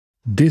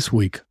This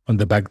week on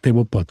the Back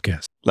Table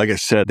Podcast. Like I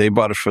said, they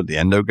bought it for the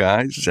endo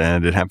guys,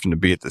 and it happened to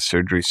be at the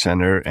surgery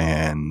center,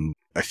 and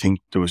I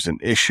think there was an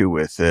issue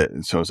with it.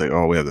 And so I was like,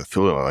 oh, we have the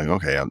Thulium. I'm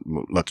like, okay,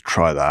 let's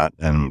try that.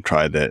 And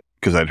tried it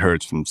because I'd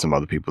heard from some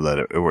other people that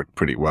it worked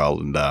pretty well.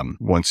 And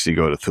once you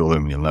go to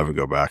Thulium, you'll never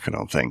go back, I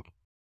don't think.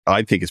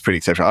 I think it's pretty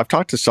exceptional. I've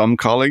talked to some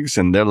colleagues,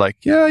 and they're like,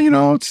 yeah,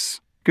 it's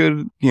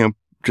good,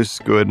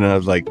 just good. And I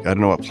was like, I don't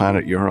know what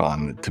planet you're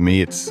on. To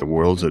me, it's the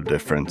worlds of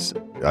difference.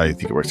 I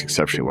think it works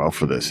exceptionally well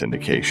for this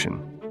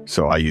indication.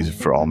 So I use it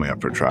for all my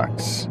upper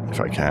tracts if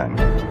I can.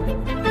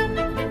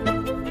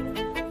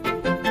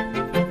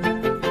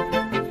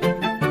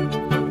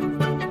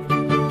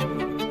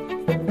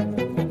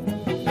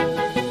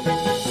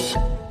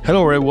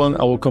 Hello everyone,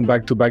 and welcome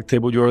back to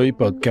Backtable Urology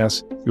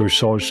Podcast, your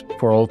source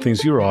for all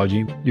things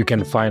urology. You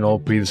can find all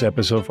previous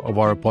episodes of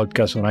our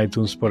podcast on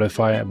iTunes,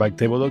 Spotify, and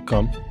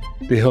backtable.com.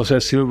 This is Jose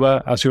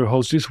Silva as your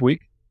host this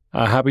week.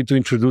 I'm happy to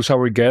introduce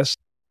our guest,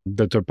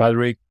 Dr.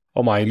 Padraic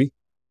O'Malley.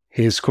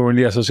 He is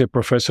currently Associate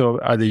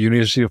Professor at the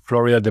University of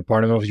Florida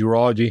Department of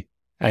Urology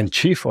and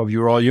Chief of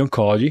Urology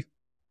Oncology.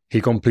 He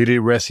completed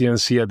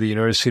residency at the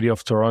University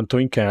of Toronto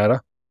in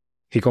Canada.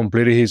 He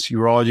completed his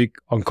Urologic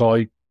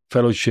Oncology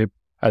Fellowship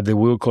at the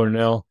Weill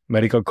Cornell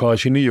Medical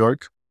College in New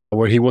York,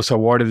 where he was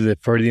awarded the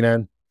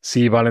Ferdinand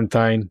C.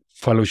 Valentine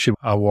Fellowship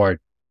Award.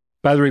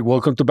 Padraic,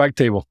 welcome to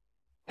Backtable.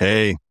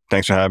 Hey,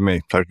 thanks for having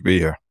me. Pleasure to be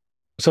here.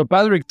 So,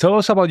 Padraic, tell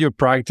us about your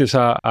practice.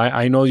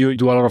 I know you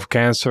do a lot of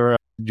cancer.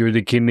 You're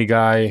the kidney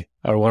guy,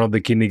 or one of the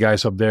kidney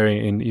guys up there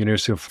in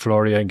University of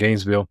Florida in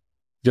Gainesville.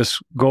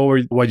 Just go over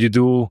what you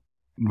do.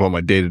 What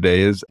my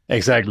day-to-day is.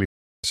 Exactly.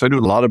 So I do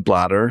a lot of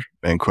bladder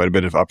and quite a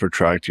bit of Upper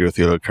Tract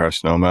Urothelial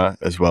Carcinoma,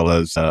 as well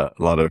as a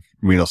lot of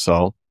renal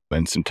cell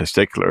and some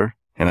testicular.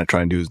 And I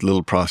try and do as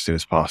little prostate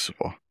as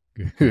possible.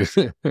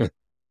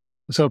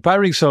 So,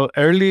 Padraic,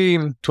 early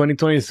in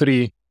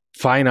 2023,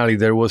 finally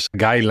there was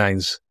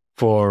guidelines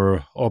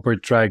for Upper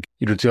Tract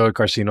Urothelial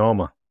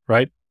Carcinoma,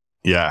 right?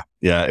 Yeah.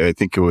 I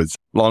think it was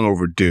long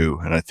overdue.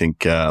 And I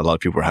think a lot of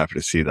people were happy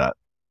to see that.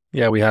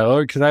 Yeah, we had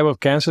other type of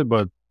cancer,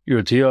 but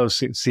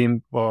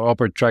urothelial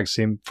Upper Tract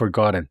seemed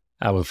forgotten.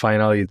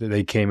 Finally,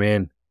 they came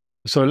in.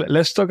 So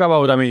let's talk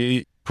about,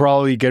 you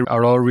probably get a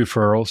lot of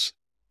referrals,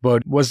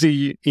 but what's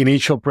the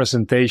initial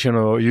presentation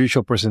or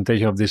usual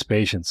presentation of these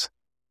patients?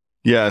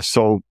 Yeah,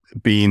 so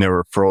being a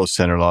referral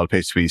center, a lot of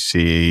patients we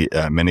see,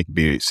 many can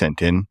be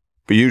sent in.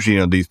 But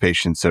usually, these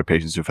patients are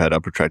patients who've had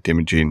upper tract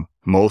imaging,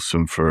 most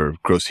of them for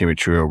gross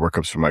hematuria or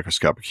workups for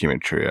microscopic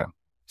hematuria.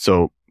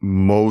 So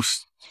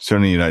most,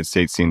 certainly in the United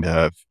States, seem to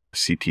have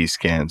CT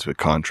scans with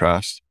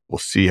contrast. We'll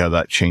see how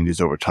that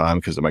changes over time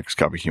because the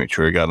microscopic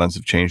hematuria guidelines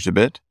have changed a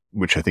bit,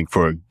 which I think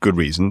for good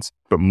reasons.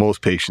 But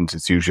most patients,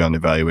 it's usually on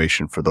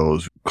evaluation for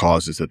those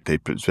causes that they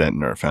present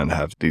and are found to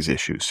have these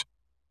issues.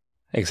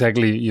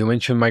 Exactly. You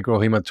mentioned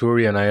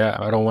microhematuria, and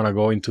I don't want to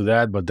go into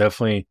that, but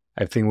definitely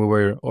I think we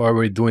were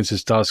already doing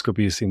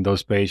cystoscopies in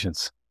those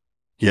patients.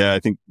 Yeah, I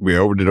think we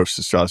overdid our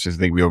cystoscopies. I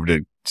think we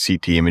overdid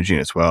CT imaging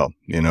as well.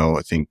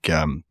 I think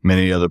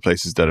many other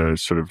places that are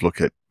sort of look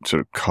at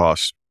sort of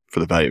cost for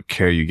the value of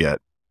care you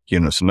get.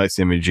 Some nice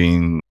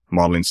imaging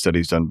modeling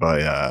studies done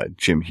by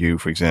Jim Hugh,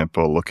 for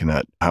example, looking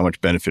at how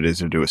much benefit is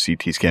there to do a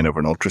CT scan over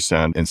an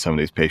ultrasound in some of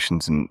these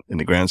patients. And in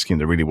the grand scheme,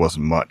 there really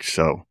wasn't much.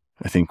 So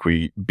I think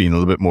we being a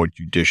little bit more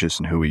judicious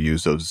in who we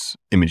use those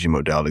imaging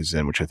modalities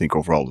in, which I think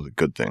overall is a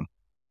good thing.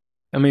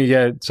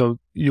 So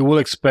you will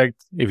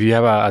expect if you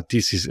have a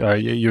TCC,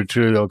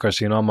 urothelial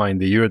carcinoma in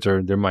the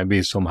ureter, there might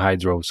be some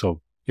hydro.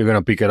 So you're going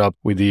to pick it up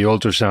with the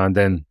ultrasound,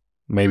 then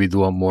maybe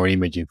do more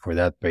imaging for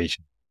that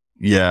patient.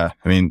 Yeah.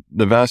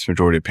 The vast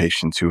majority of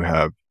patients who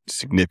have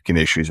significant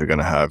issues are going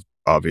to have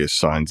obvious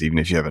signs, even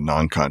if you have a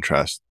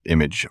non-contrast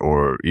image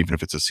or even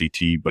if it's a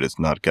CT, but it's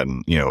not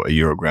gotten, a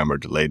urogram or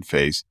delayed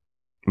phase.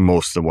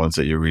 Most of the ones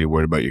that you're really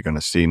worried about, you're going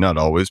to see, not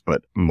always,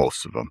 but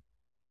most of them.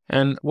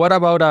 And what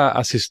about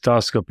a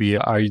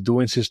cystoscopy? Are you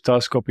doing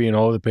cystoscopy in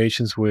all the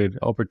patients with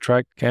upper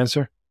tract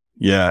cancer?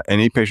 Yeah.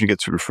 Any patient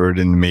gets referred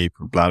in to me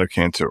for bladder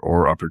cancer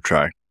or upper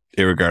tract,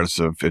 regardless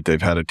of if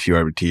they've had a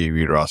TURBT or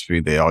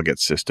uteroscopy, they all get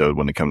cystoed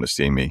when they come to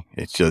see me.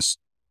 It's just,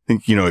 I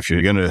think, if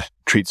you're going to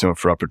treat someone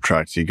for upper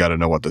tract, you got to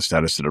know what the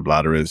status of their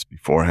bladder is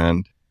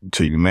beforehand.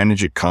 So you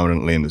manage it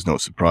confidently and there's no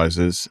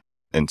surprises.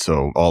 And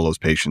so all those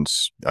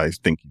patients, I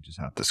think you just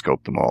have to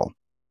scope them all.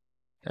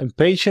 And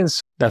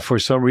patients that for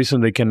some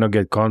reason they cannot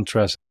get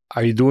contrast,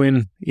 are you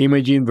doing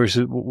imaging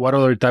versus what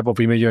other type of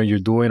imaging are you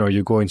doing? Or are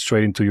you going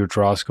straight into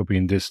uteroscopy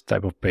in this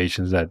type of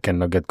patients that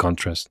cannot get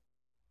contrast?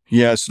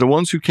 Yeah, so the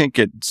ones who can't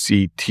get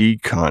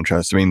CT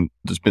contrast,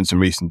 there's been some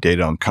recent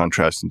data on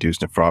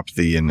contrast-induced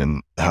nephropathy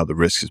and how the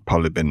risk has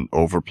probably been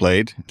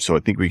overplayed. So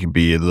I think we can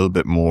be a little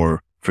bit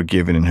more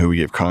forgiving in who we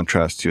give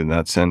contrast to in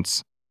that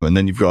sense. And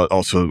then you've got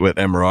also with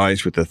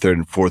MRIs with the third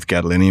and fourth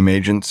gadolinium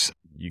agents,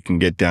 you can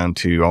get down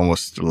to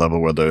almost the level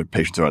where the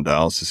patients are on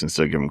dialysis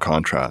instead of giving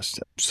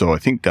contrast. So I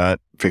think that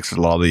fixes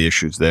a lot of the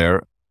issues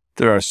there.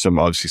 There are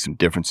obviously some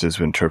differences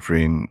when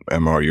interpreting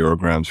MR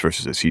urograms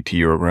versus a CT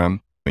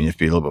urogram. You have to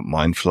be a little bit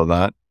mindful of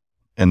that.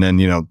 And then,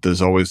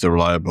 there's always the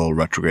reliable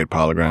retrograde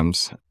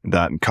pyelograms.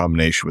 That in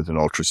combination with an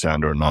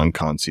ultrasound or a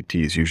non-con CT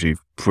is usually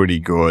pretty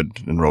good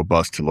and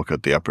robust to look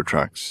at the upper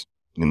tracts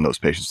in those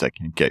patients that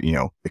can get,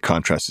 the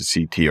contrasted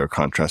CT or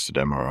contrasted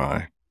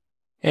MRI.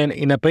 And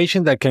in a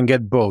patient that can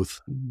get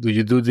both, do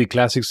you do the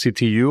classic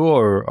CTU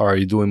or are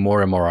you doing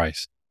more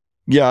MRIs?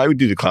 Yeah, I would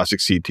do the classic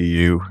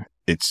CTU.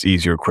 It's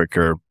easier,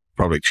 quicker,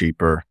 probably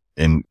cheaper.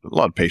 And a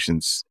lot of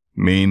patients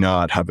may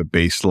not have a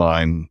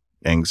baseline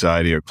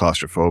anxiety or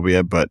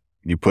claustrophobia, but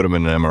you put them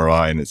in an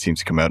MRI and it seems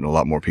to come out in a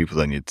lot more people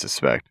than you'd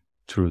suspect.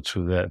 True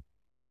that.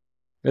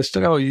 Let's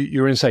talk about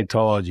urine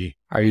cytology.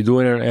 Are you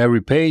doing it on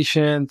every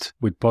patient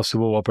with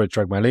possible upper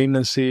tract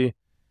malignancy?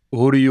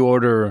 Who do you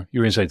order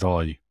urine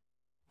cytology?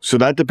 So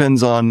that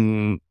depends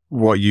on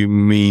what you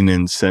mean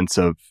in sense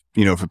of,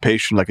 if a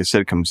patient, like I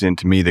said, comes in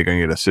to me, they're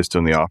going to get a cysto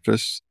in the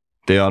office,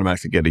 they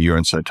automatically get a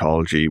urine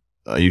cytology.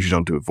 I usually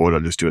don't do a void. I'll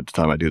just do it at the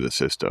time I do the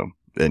cysto.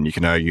 And you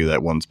can argue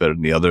that one's better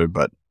than the other,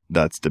 but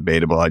that's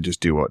debatable. I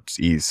just do what's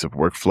ease of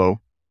workflow.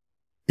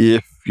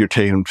 If you're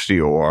taking them to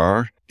the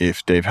OR,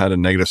 if they've had a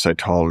negative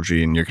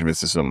cytology and you're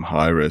convinced there's some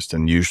high risk,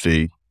 then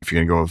usually if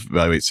you're going to go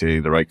evaluate, say,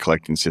 the right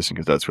collecting system,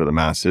 because that's where the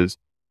mass is,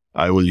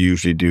 I will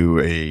usually do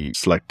a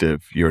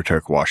selective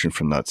ureteric washing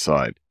from that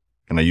side.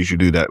 And I usually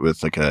do that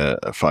with like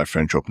a 5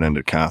 French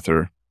open-ended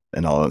catheter,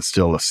 and I'll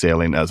instill a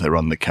saline as I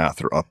run the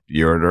catheter up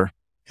the ureter,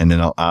 and then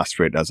I'll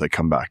aspirate as I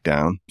come back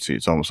down. So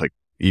it's almost like,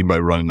 even by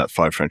running that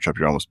 5 French up,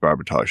 you're almost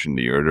barbitaging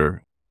the ureter.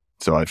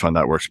 So I find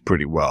that works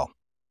pretty well.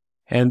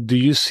 And do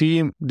you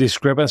see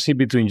discrepancy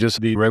between just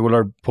the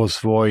regular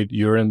post-void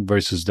urine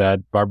versus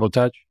that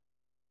barbotage?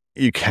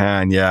 You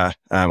can, yeah.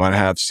 I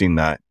have seen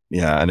that.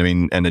 Yeah.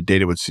 And the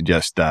data would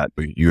suggest that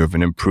you have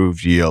an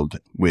improved yield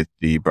with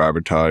the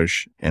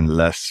barbotage and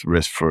less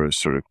risk for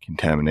sort of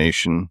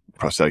contamination,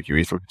 prostatic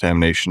urethral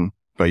contamination,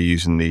 by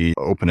using the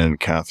open-ended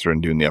catheter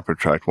and doing the upper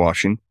tract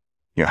washing.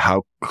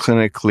 How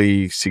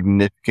clinically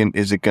significant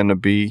is it going to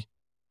be?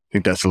 I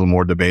think that's a little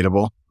more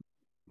debatable.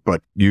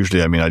 But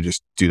usually, I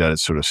just do that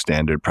as sort of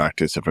standard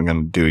practice. If I'm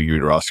going to do a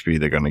uteroscopy,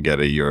 they're going to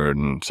get a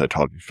urine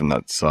cytology from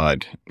that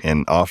side.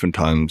 And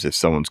oftentimes, if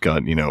someone's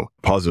got,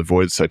 positive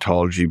void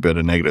cytology, but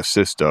a negative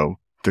cysto,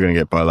 they're going to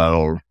get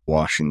bilateral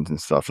washings and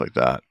stuff like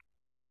that.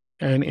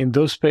 And in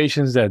those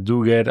patients that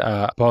do get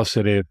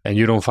positive and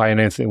you don't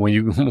find anything,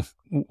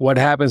 what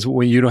happens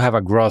when you don't have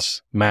a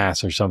gross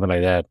mass or something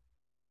like that?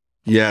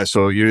 Yeah,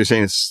 so you're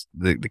saying it's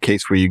the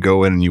case where you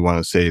go in and you want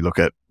to say, look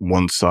at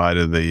one side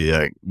of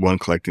the one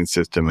collecting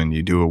system and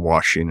you do a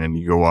washing and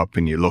you go up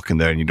and you look in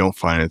there and you don't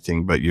find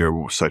anything, but your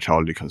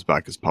cytology comes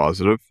back as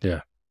positive.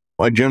 Yeah.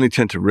 Well, I generally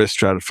tend to risk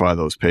stratify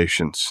those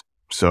patients.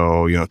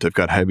 So, if they've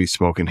got heavy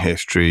smoking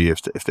history,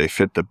 if they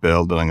fit the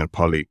bill, then I'm going to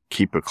probably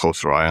keep a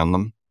closer eye on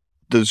them.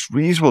 There's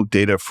reasonable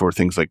data for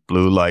things like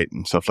blue light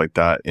and stuff like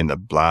that in the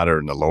bladder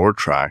and the lower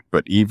tract.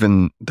 But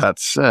even that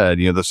said,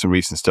 there's some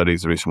recent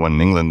studies, the recent one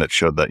in England that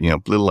showed that,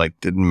 blue light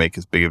didn't make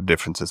as big of a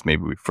difference as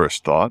maybe we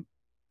first thought.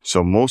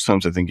 So most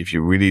times I think if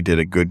you really did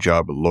a good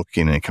job of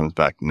looking and it comes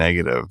back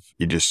negative,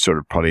 you just sort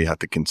of probably have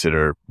to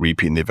consider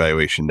repeating the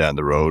evaluation down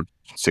the road,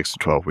 6 to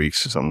 12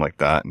 weeks or something like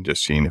that, and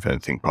just seeing if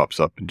anything pops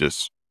up and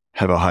just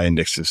have a high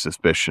index of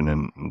suspicion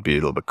and be a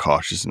little bit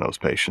cautious in those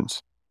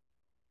patients.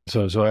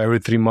 So every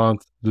 3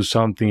 months, do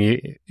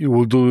something. You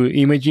will do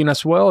imaging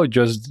as well, or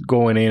just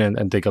going in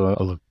and take a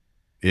look?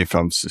 If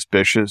I'm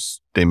suspicious,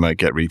 they might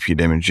get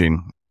repeat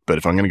imaging. But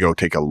if I'm going to go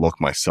take a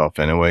look myself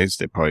anyways,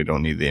 they probably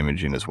don't need the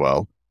imaging as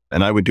well.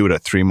 And I would do it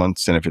at 3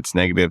 months. And if it's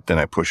negative, then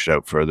I push it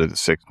out further to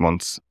 6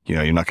 months.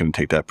 You're not going to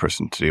take that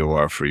person to the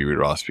OR for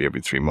uroscopy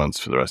every 3 months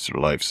for the rest of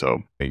their life.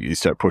 So you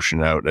start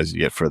pushing it out as you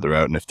get further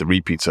out. And if the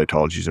repeat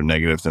cytologies are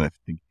negative, then I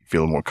think you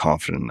feel more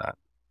confident in that.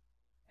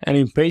 And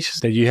in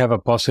patients that you have a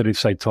positive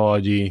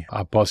cytology,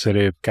 a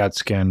positive CAT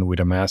scan with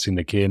a mass in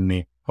the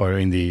kidney or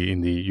in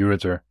the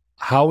ureter,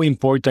 how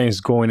important is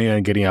going in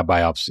and getting a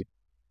biopsy?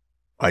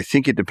 I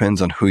think it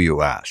depends on who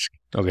you ask.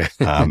 Okay.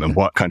 And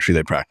what country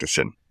they practice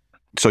in.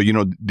 So,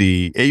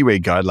 the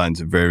AUA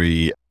guidelines are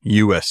very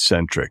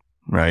US-centric,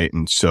 right?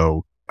 And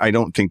so I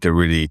don't think they're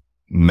really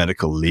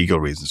medical legal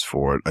reasons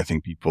for it. I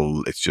think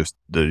it's just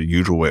the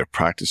usual way of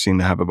practicing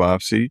to have a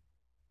biopsy.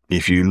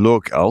 If you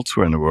look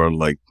elsewhere in the world,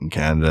 like in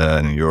Canada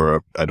and in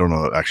Europe, I don't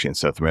know actually in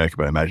South America,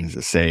 but I imagine it's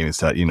the same, is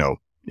that,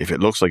 if it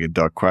looks like a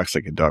duck, quacks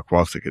like a duck,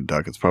 walks like a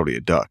duck, it's probably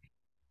a duck.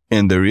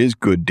 And there is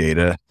good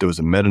data. There was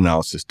a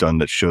meta-analysis done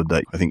that showed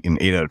that, I think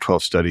in 8 out of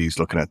 12 studies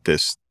looking at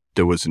this,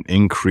 there was an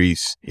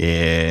increase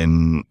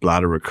in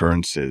bladder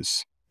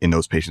recurrences in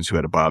those patients who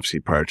had a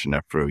biopsy prior to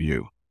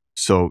nephro-U.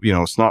 So,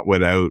 it's not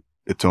without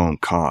its own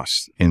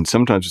costs. And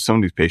sometimes with some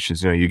of these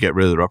patients, you get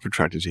rid of their upper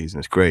tract disease and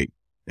it's great.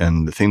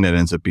 And the thing that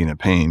ends up being a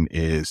pain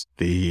is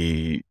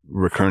the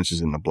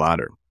recurrences in the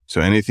bladder.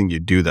 So anything you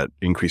do that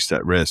increase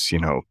that risk,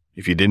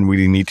 if you didn't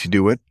really need to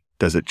do it,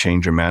 does it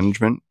change your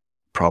management?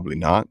 Probably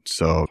not.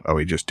 So are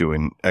we just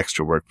doing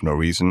extra work for no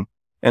reason?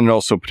 And it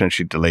also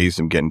potentially delays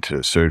them getting to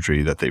the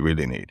surgery that they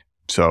really need.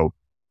 So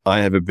I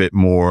have a bit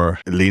more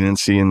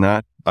leniency in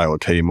that. I will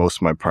tell you most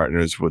of my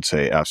partners would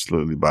say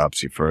absolutely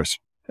biopsy first.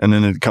 And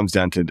then it comes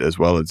down to as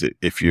well as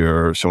if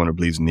you're someone who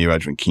believes in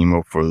neoadjuvant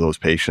chemo for those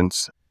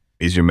patients,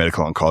 is your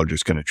medical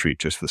oncologist going to treat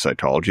just for the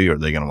cytology, or are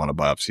they going to want a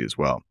biopsy as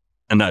well?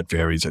 And that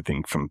varies, I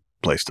think, from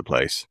place to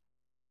place.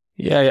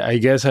 Yeah, I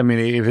guess, I mean,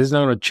 if it's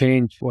not going to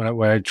change when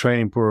I train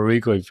in Puerto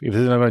Rico, if it's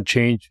not going to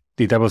change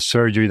the type of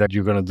surgery that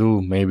you're going to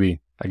do,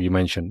 maybe, like you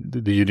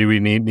mentioned, do you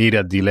really need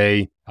a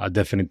delay, a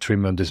definite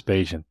treatment of this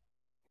patient?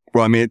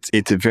 Well, I mean,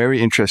 it's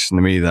very interesting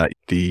to me that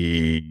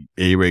the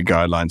A-Rate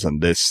guidelines on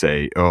this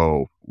say,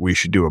 oh, we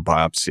should do a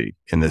biopsy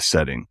in this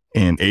setting.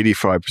 And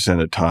 85% of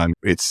the time,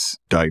 it's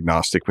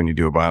diagnostic when you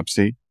do a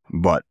biopsy.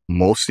 But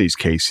most of these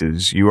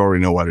cases, you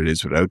already know what it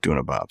is without doing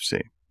a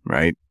biopsy,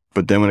 right?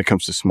 But then when it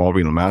comes to small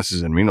renal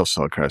masses and renal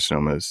cell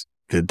carcinomas,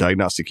 the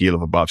diagnostic yield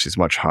of a biopsy is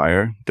much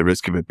higher. The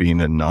risk of it being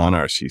a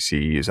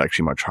non-RCC is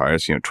actually much higher.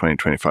 So, 20,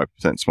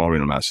 25% small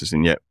renal masses.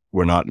 And yet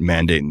we're not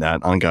mandating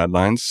that on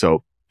guidelines.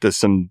 So there's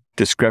some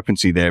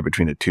discrepancy there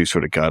between the two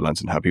sort of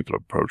guidelines and how people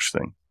approach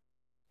things.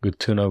 Good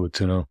to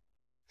know.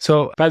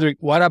 So, Padraic,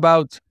 what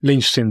about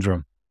Lynch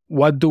syndrome?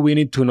 What do we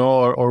need to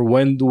know, or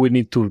when do we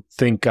need to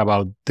think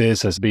about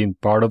this as being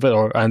part of it,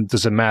 and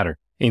does it matter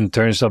in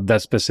terms of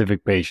that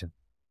specific patient?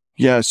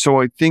 Yeah,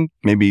 so I think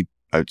maybe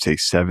I would say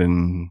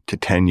 7 to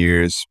 10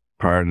 years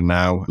prior to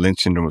now,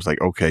 Lynch syndrome was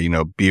like, okay,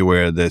 be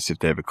aware of this if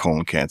they have a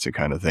colon cancer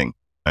kind of thing.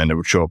 And it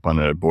would show up on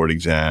a board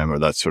exam or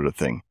that sort of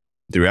thing.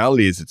 The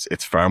reality is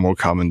it's far more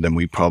common than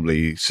we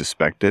probably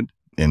suspected.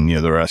 And,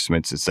 there are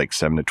estimates, it's like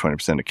 7 to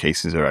 20% of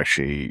cases are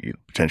actually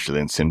potentially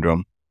Lynch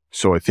syndrome.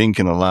 So I think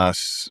in the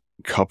last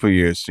couple of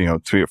years, 3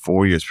 or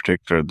 4 years in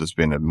particular, there's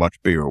been a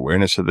much bigger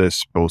awareness of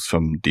this, both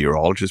from the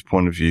urologist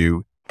point of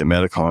view, the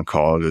medical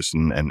oncologist,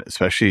 and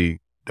especially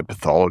the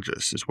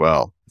pathologist as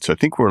well. So I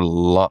think we're a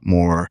lot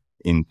more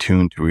in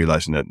tune to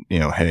realizing that,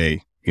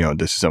 hey,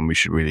 this is something we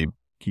should really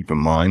keep in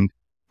mind.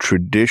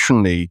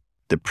 Traditionally,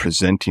 the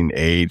presenting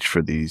age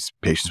for these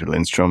patients with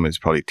Lynch syndrome is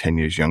probably 10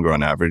 years younger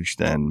on average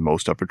than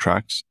most upper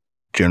tracts.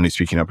 Generally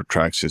speaking, upper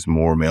tracts is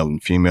more male than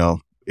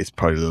female. It's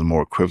probably a little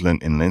more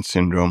equivalent in Lynch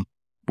syndrome.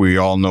 We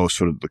all know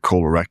sort of the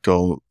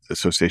colorectal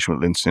association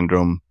with Lynch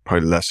syndrome,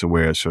 probably less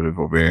aware of sort of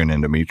ovarian,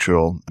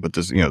 endometrial, but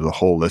there's, the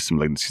whole list of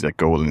malignancies that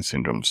go with Lynch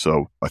syndrome.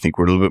 So I think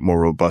we're a little bit more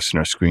robust in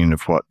our screening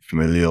of what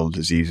familial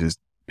diseases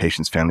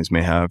patients' families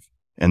may have.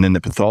 And then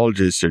the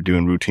pathologists are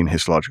doing routine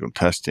histological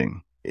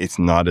testing. It's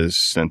not as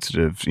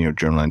sensitive,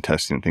 germline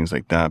testing and things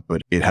like that,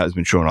 but it has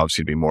been shown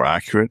obviously to be more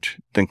accurate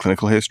than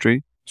clinical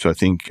history. So I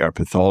think our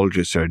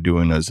pathologists are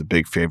doing us a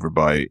big favor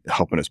by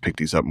helping us pick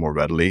these up more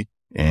readily.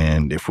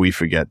 And if we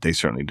forget, they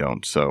certainly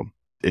don't. So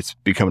it's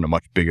becoming a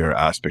much bigger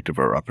aspect of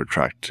our upper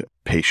tract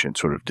patient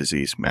sort of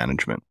disease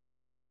management.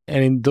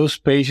 And in those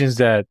patients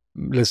that,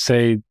 let's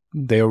say,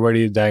 they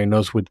already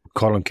diagnosed with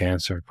colon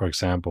cancer, for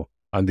example,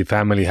 and the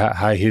family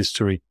high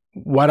history,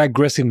 what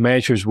aggressive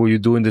measures will you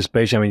do in this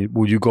patient? I mean,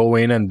 will you go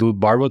in and do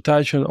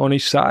barbotage on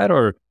each side,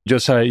 or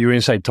just urine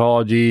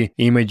cytology,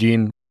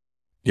 imaging?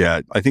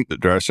 Yeah, I think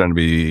that there are starting to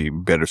be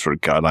better sort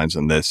of guidelines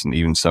on this, and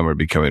even some are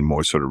becoming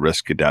more sort of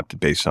risk adapted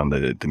based on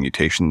the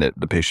mutation that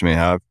the patient may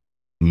have.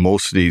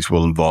 Most of these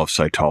will involve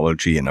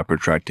cytology and upper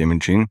tract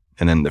imaging,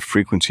 and then the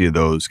frequency of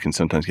those can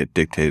sometimes get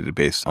dictated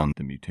based on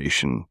the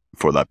mutation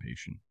for that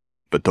patient.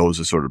 But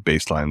those are sort of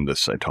baseline, the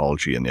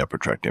cytology and the upper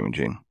tract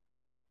imaging.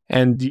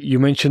 And you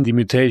mentioned the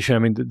mutation. I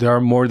mean, there are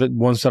more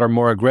ones that are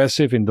more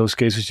aggressive. In those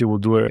cases, you will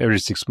do it every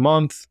 6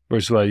 months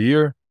versus a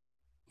year.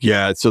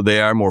 Yeah, so they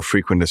are more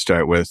frequent to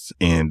start with.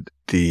 And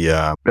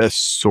the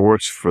best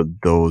source for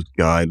those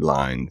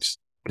guidelines,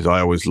 because I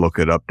always look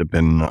it up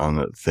depending on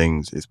the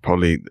things, is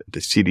probably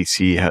the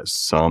CDC has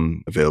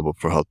some available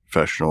for health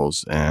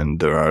professionals, and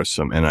there are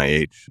some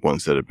NIH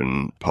ones that have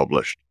been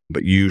published.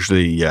 But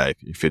usually, yeah,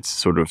 if it's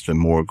sort of the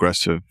more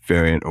aggressive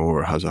variant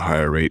or has a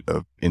higher rate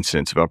of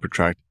incidence of upper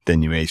tract,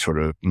 then you may sort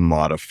of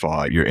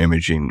modify your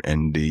imaging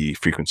and the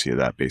frequency of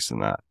that based on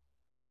that.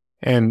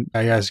 And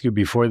I asked you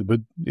before,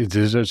 but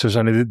is there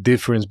any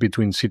difference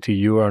between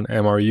CTU and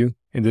MRU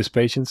in these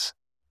patients?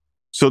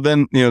 So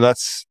then,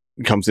 that's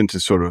comes into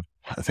sort of,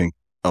 I think,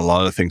 a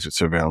lot of things with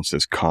surveillance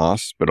is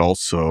cost, but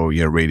also,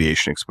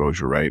 radiation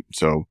exposure, right?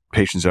 So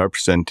patients are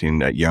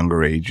presenting at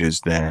younger ages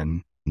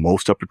than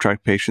most upper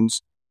tract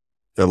patients.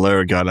 The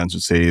LARA guidelines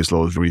would say as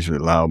low as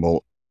reasonably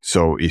allowable.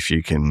 So if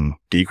you can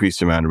decrease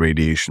the amount of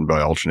radiation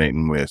by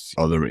alternating with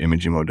other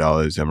imaging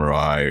modalities,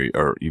 MRI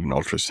or even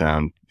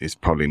ultrasound, is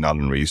probably not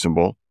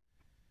unreasonable.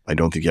 I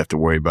don't think you have to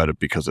worry about it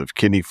because of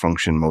kidney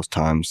function most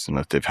times,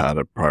 unless they've had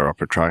a prior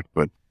upper tract,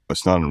 but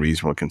it's not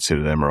unreasonable to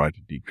consider the MRI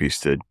to decrease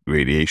the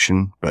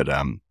radiation. But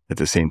at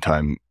the same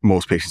time,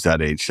 most patients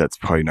that age, that's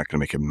probably not going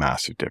to make a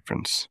massive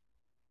difference.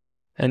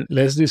 And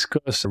let's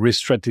discuss risk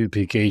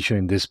stratification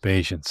in these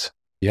patients.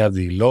 You have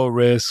the low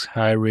risk,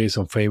 high risk,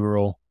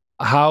 unfavorable.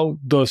 How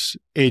does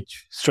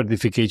each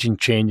stratification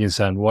changes,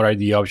 and what are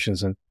the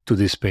options to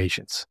these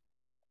patients?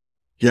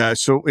 Yeah,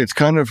 so it's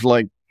kind of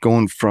like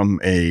going from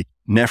a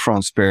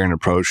nephron-sparing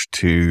approach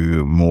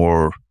to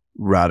more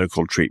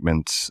radical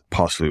treatments,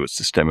 possibly with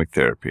systemic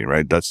therapy,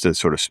 right? That's the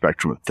sort of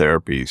spectrum of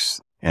therapies.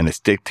 And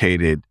it's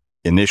dictated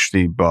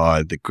initially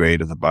by the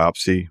grade of the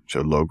biopsy,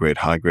 so low grade,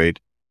 high grade,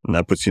 and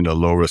that puts you into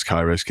low risk,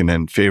 high risk, and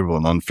then favorable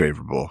and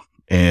unfavorable.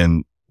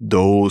 And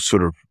those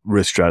sort of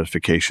risk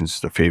stratifications,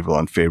 the favorable,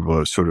 unfavorable,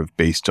 are sort of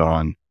based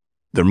on,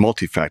 they're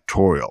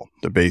multifactorial.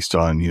 They're based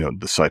on,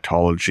 the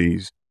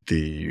cytologies,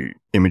 the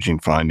imaging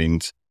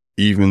findings,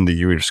 even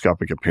the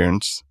ureteroscopic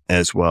appearance,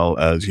 as well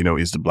as,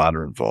 is the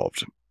bladder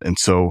involved? And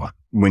so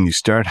when you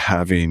start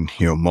having,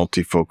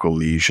 multifocal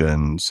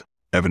lesions,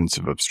 evidence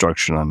of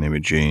obstruction on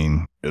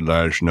imaging,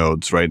 large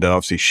nodes, right, that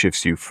obviously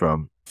shifts you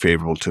from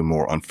favorable to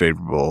more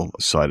unfavorable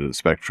side of the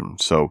spectrum.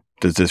 So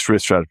there's this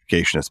risk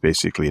stratification that's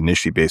basically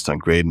initially based on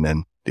grade, and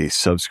then the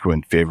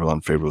subsequent favorable,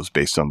 unfavorable is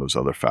based on those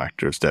other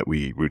factors that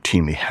we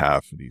routinely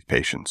have for these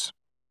patients.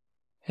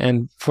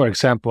 And for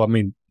example,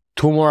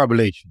 tumor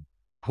ablation.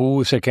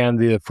 Who is a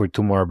candidate for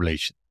tumor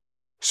ablation?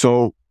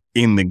 So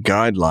in the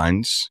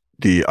guidelines,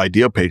 the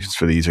ideal patients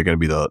for these are going to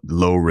be the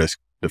low risk,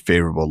 the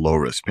favorable low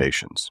risk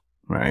patients,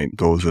 right?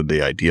 Those are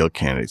the ideal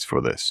candidates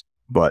for this.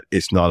 But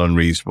it's not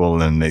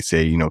unreasonable, and they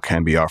say,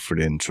 can be offered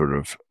in sort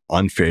of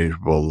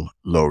unfavorable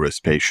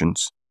low-risk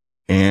patients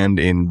and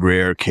in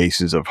rare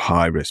cases of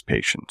high-risk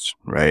patients,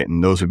 right?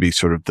 And those would be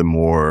sort of the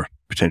more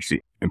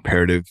potentially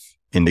imperative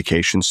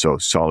indications. So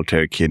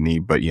solitary kidney,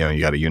 but, you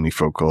got a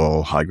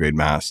unifocal high-grade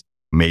mass.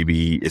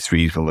 Maybe it's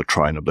reasonable to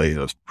try an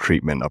ablative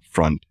treatment up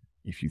front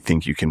if you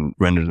think you can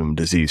render them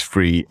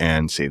disease-free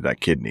and save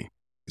that kidney.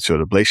 So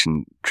the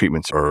ablation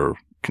treatments are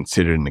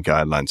considered in the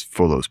guidelines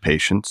for those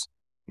patients.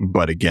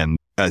 But again,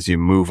 as you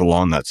move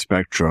along that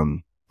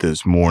spectrum,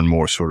 there's more and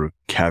more sort of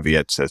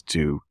caveats as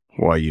to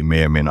why you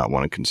may or may not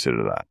want to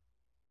consider that.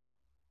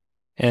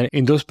 And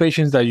in those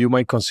patients that you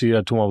might consider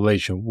a tumor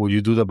ablation, will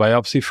you do the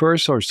biopsy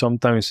first, or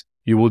sometimes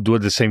you will do it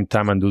at the same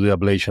time and do the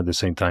ablation at the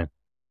same time?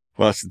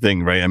 Well, that's the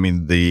thing, right?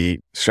 The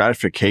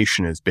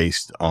stratification is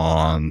based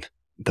on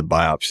the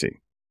biopsy.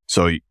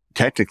 So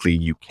technically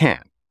you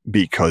can't,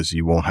 because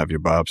you won't have your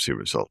biopsy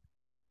result.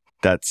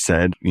 That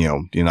said, you're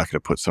not going to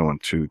put someone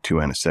through 2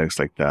 anesthetics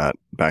like that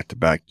back to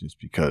back, just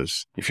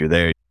because if you're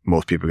there,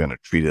 most people are going to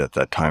treat it at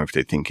that time if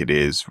they think it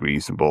is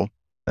reasonable.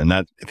 And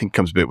that, I think,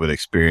 comes a bit with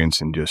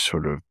experience and just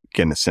sort of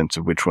getting a sense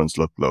of which ones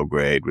look low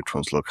grade, which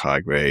ones look high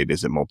grade.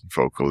 Is it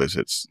multifocal? Is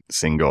it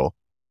single?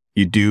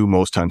 You do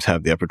most times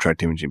have the upper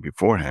tract imaging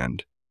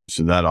beforehand.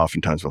 So that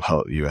oftentimes will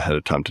help you ahead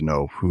of time to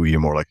know who you're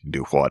more likely to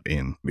do what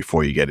in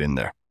before you get in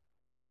there.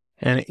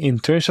 And in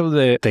terms of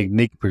the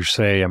technique per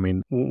se,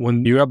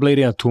 when you're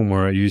ablating a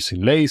tumor, are you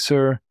using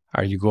laser?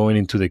 Are you going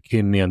into the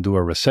kidney and do a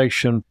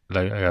resection,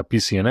 like a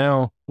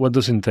PCNL? What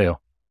does it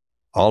entail?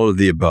 All of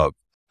the above.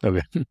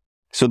 Okay.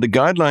 So the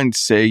guidelines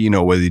say,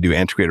 whether you do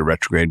antegrade or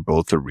retrograde,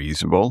 both are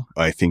reasonable.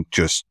 I think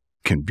just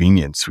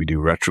convenience, we do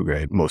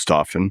retrograde most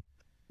often.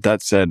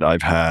 That said,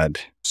 I've had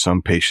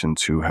some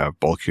patients who have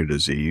bulkier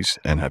disease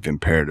and have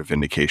imperative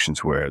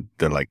indications where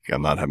they're like,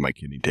 I'm not having my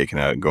kidney taken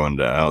out and going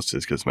to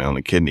dialysis because it's my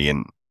only kidney.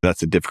 And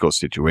that's a difficult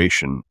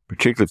situation,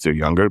 particularly if they're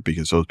younger,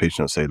 because those patients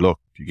will say, look,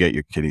 if you get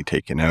your kidney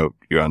taken out,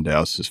 you're on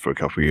dialysis for a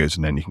couple of years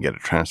and then you can get a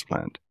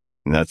transplant.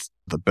 And that's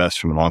the best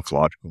from an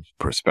oncological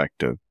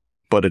perspective,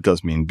 but it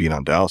does mean being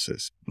on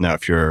dialysis. Now,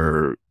 if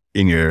you're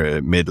in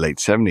your mid-late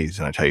 70s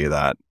and I tell you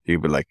that,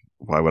 you'd be like,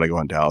 why would I go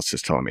on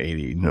dialysis till I'm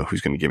 80?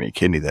 Who's going to give me a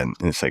kidney then?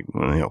 And it's like,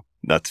 well,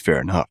 that's fair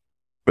enough.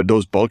 But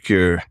those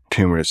bulkier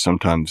tumors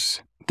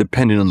sometimes,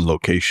 depending on the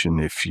location,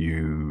 if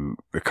you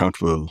are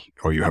comfortable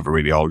or you have a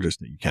radiologist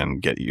that you can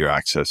get your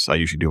access. I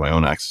usually do my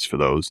own access for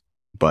those,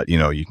 but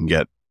you can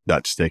get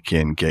that stick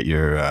in, get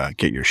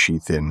your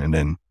sheath in, and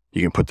then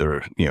you can put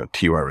the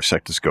TUR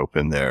resectoscope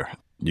in there.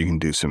 You can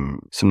do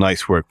some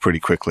nice work pretty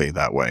quickly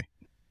that way.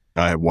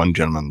 I have one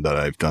gentleman that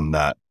I've done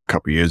that a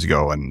couple of years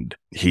ago, and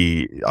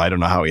I don't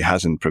know how he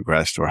hasn't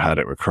progressed or had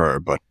it recur,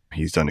 but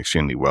he's done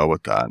extremely well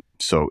with that.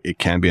 So it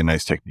can be a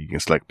nice technique in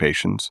select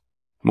patients.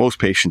 Most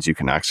patients you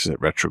can access at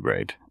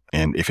retrograde.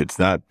 And if it's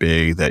that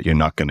big that you're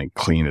not going to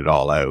clean it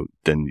all out,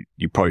 then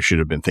you probably should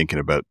have been thinking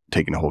about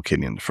taking a whole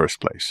kidney in the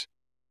first place.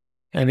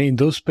 And in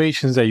those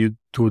patients that you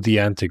do the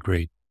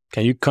antegrade,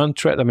 can you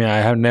contrast? I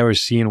have never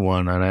seen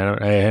one and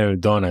I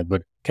haven't done it,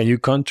 but can you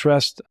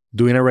contrast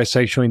doing a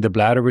resection in the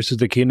bladder versus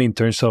the kidney in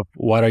terms of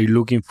what are you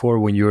looking for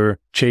when you're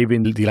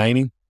shaving the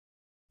lining?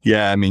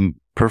 Yeah,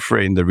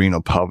 perforating the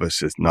renal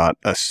pelvis is not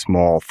a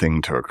small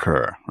thing to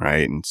occur,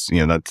 right? And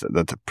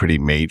that's a pretty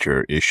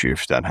major issue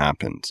if that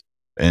happens.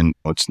 And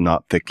it's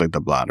not thick like the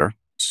bladder.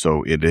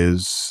 So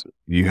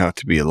you have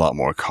to be a lot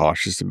more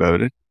cautious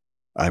about it.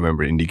 I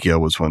remember Indy Gill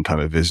was one time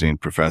a visiting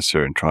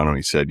professor in Toronto.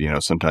 He said,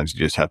 sometimes you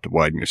just have to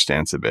widen your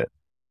stance a bit.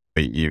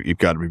 You've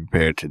got to be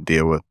prepared to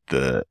deal with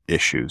the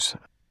issues.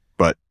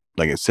 But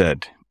like I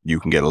said, you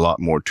can get a lot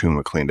more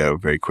tumor cleaned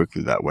out very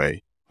quickly that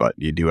way. But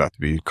you do have to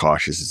be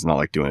cautious. It's not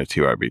like doing a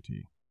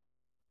TURBT.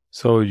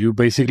 So you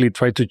basically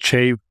try to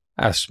shave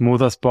as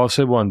smooth as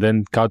possible and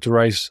then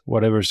cauterize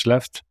whatever's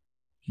left?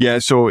 Yeah,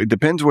 so it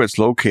depends where it's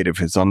located.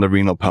 If it's on the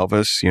renal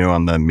pelvis,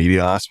 on the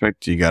medial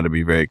aspect, you got to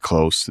be very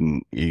close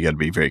and you got to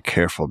be very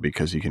careful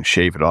because you can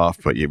shave it off,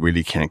 but you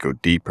really can't go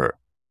deeper.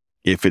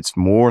 If it's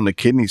more on the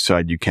kidney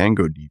side, you can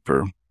go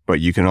deeper, but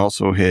you can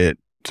also hit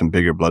some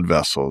bigger blood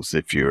vessels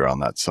if you're on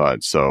that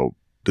side. So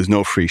there's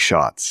no free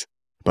shots.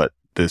 But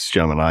this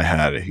gentleman I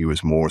had, he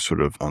was more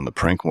sort of on the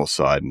parenchymal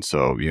side. And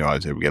so, I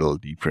was able to get a little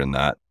deeper in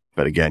that.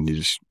 But again,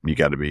 you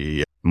got to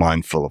be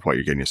mindful of what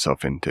you're getting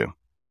yourself into.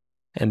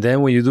 And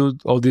then when you do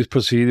all these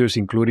procedures,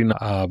 including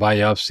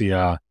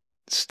biopsy,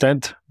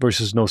 stent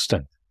versus no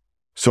stent.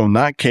 So in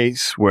that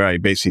case where I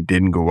basically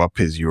didn't go up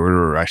his ureter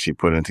or actually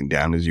put anything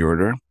down his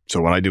ureter. So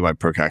when I do my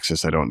perc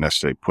access, I don't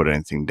necessarily put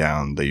anything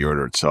down the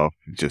ureter itself,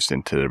 just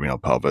into the renal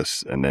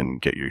pelvis and then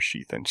get your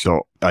sheath in.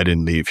 So I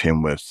didn't leave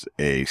him with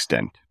a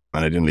stent,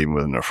 and I didn't leave him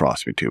with a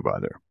nephrostomy tube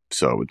either.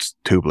 So it's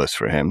tubeless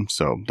for him.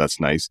 So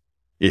that's nice.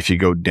 If you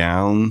go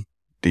down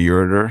the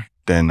ureter,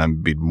 then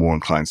I'd be more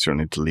inclined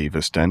certainly to leave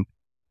a stent.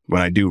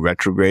 When I do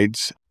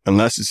retrogrades,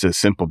 unless it's a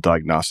simple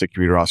diagnostic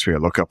ureteroscopy, I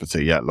look up and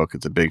say, yeah, look,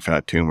 it's a big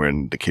fat tumor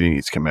and the kidney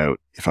needs to come out.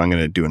 If I'm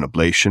going to do an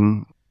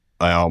ablation,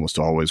 I almost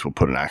always will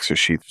put an access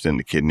sheath within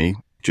the kidney,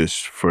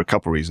 just for a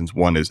couple of reasons.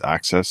 One is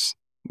access,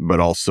 but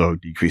also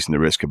decreasing the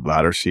risk of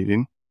bladder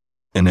seeding.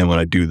 And then when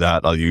I do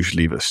that, I'll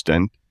usually leave a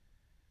stent.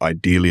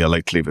 Ideally, I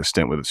like to leave a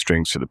stent with a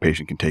string so the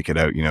patient can take it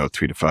out,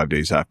 3 to 5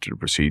 days after the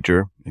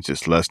procedure. It's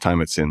just less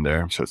time it's in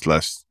there, so it's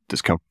less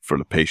discomfort for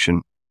the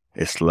patient.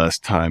 It's less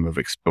time of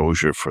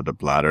exposure for the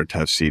bladder to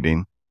have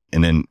seeding.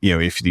 And then,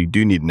 if you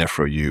do need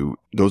nephro-U,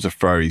 those are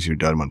far easier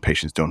done when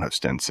patients don't have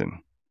stents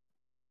in.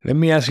 Let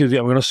me ask you,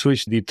 I'm going to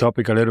switch the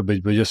topic a little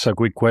bit, but just a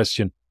quick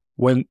question.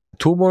 When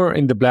tumor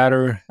in the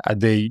bladder at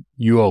the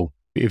UO,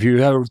 if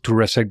you have to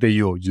resect the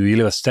UO, do you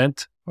leave a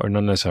stent or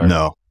not necessarily?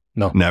 No,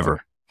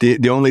 never.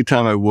 The only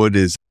time I would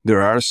is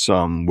there are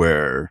some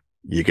where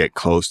you get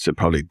close to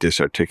probably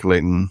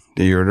disarticulating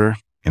the ureter.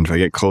 And if I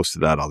get close to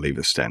that, I'll leave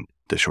a stent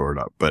to shore it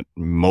up. But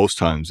most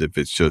times, if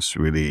it's just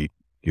really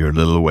you're a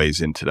little ways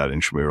into that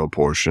intramural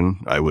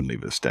portion, I wouldn't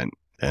leave a stent.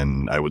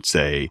 And I would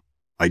say,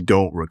 I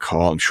don't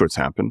recall, I'm sure it's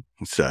happened.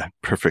 It's a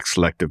perfect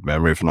selective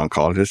memory of an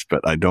oncologist,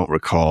 but I don't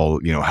recall,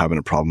 having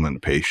a problem in a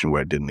patient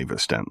where I didn't leave a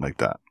stent like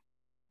that.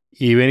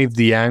 Even if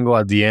the angle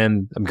at the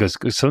end, because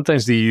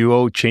sometimes the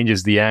UO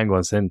changes the angle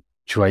and then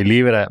should I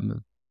leave it at?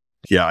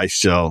 Yeah, I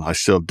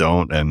still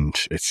don't. And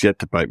it's yet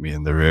to bite me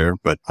in the rear,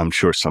 but I'm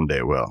sure someday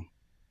it will.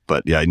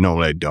 But yeah,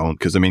 normally I don't.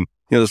 Because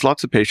there's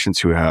lots of patients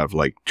who have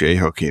like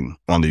J-hooking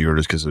on the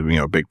ureters because of,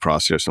 a big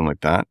procedure or something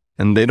like that.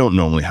 And they don't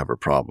normally have a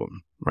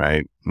problem,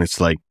 right? And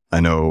it's like, I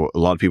know a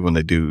lot of people when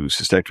they do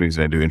cystectomies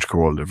and they do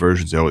intracardial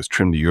diversions, they always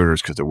trim the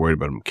ureters because they're worried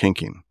about them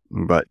kinking,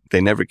 but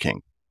they never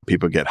kink.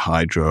 People get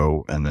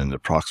hydro and then the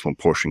proximal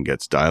portion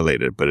gets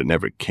dilated, but it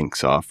never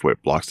kinks off where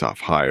it blocks off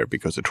higher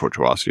because of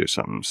tortuosity or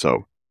something.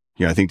 So,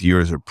 I think the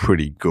ureters are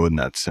pretty good in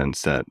that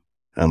sense that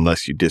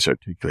unless you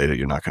disarticulate it,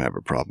 you're not going to have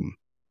a problem.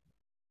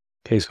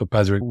 Okay, so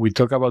Padraic, we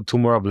talk about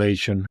tumor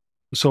ablation.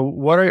 So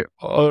what are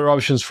other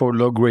options for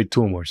low-grade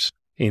tumors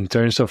in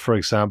terms of, for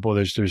example,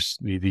 there's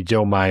the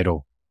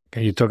JELMYTO.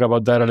 Can you talk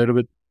about that a little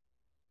bit?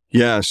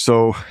 Yeah,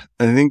 so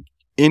I think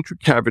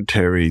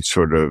intracavitary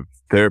sort of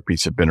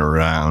therapies have been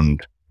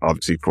around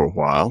obviously for a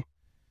while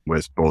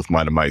with both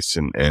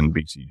mitomycin and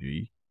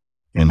BCG.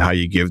 And how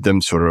you give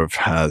them sort of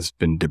has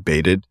been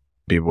debated.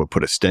 People would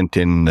put a stent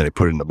in, then they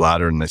put it in the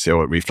bladder and they say,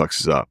 oh, it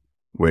refluxes up,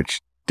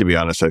 which to be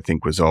honest, I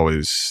think was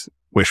always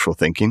wishful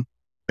thinking.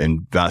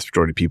 And vast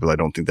majority of people, I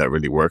don't think that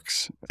really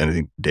works. And I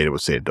think data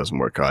would say it doesn't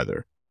work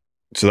either.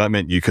 So that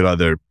meant you could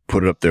either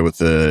put it up there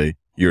with a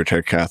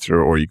ureteric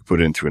catheter or you could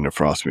put it into a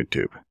nephrostomy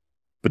tube.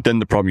 But then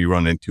the problem you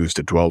run into is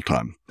the dwell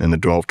time, and the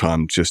dwell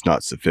time is just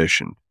not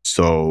sufficient.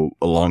 So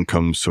along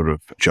comes sort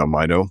of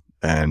JELMYTO,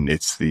 and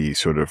it's the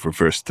sort of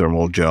reverse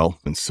thermal gel.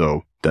 And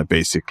so that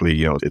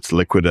basically, it's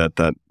liquid at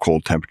that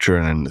cold temperature.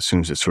 And then as soon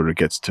as it sort of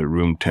gets to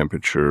room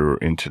temperature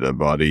into the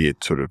body,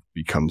 it sort of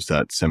becomes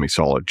that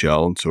semi-solid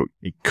gel. And so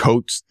it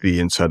coats the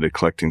inside of the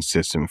collecting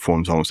system,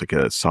 forms almost like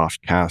a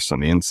soft cast on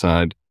the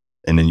inside.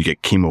 And then you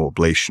get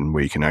chemoablation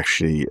where you can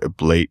actually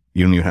ablate.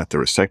 You don't even have to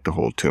resect the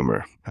whole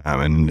tumor.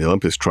 And in the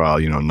Olympus trial,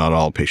 not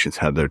all patients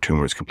had their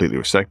tumors completely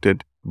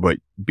resected, but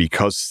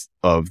because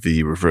of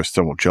the reverse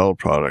thermal gel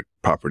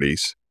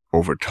properties,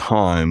 over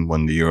time,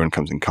 when the urine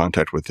comes in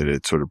contact with it,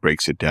 it sort of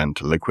breaks it down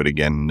to liquid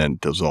again and then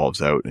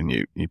dissolves out and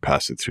you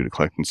pass it through the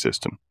collecting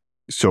system.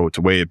 So it's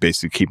a way of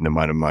basically keeping the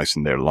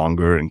mitomycin there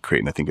longer and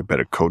creating, I think, a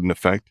better coating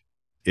effect.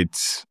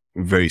 It's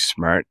a very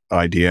smart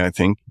idea, I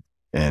think.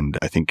 And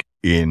I think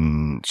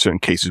in certain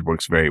cases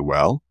works very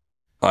well.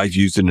 I've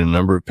used it in a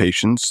number of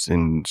patients.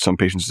 In some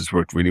patients, it's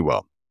worked really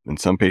well. In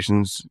some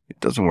patients, it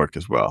doesn't work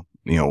as well.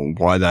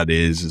 Why that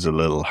is a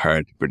little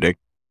hard to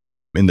predict.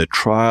 In the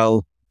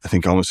trial, I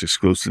think almost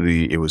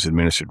exclusively it was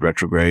administered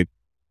retrograde.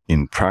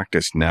 In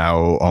practice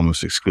now,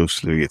 almost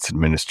exclusively it's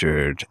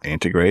administered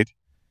antegrade.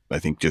 I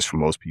think just for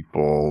most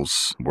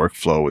people's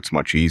workflow, it's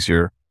much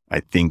easier. I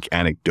think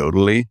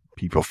anecdotally,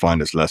 people find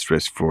there's less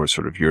risk for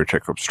sort of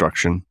ureteric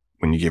obstruction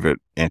when you give it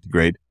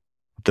antegrade.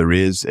 There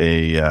is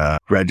a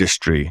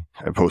registry,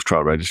 a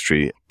post-trial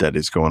registry that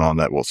is going on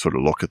that will sort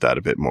of look at that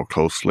a bit more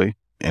closely.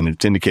 And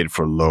it's indicated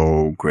for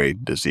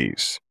low-grade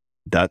disease.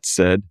 That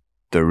said,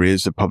 there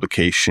is a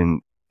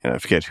publication, and I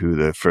forget who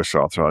the first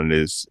author on it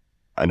is.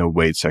 I know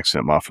Wade Sexton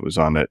at Moffitt was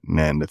on it,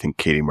 and I think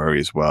Katie Murray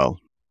as well.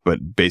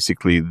 But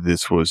basically,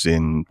 this was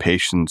in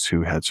patients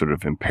who had sort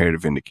of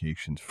imperative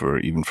indications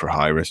even for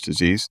high-risk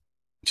disease.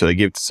 So they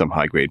give it to some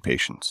high-grade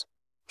patients.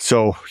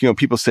 So,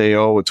 people say,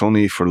 oh, it's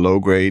only for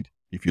low-grade.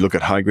 If you look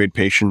at high-grade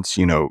patients,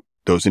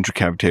 those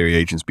intracavitary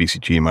agents,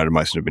 BCG and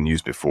mitomycin, have been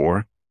used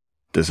before.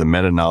 There's a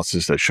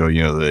meta-analysis that show,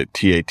 the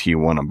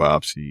TAT1 on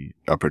biopsy,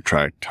 upper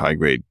tract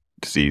high-grade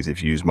disease,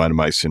 if you use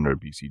mitomycin or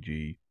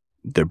BCG,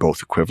 they're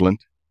both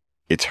equivalent.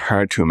 It's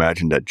hard to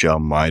imagine that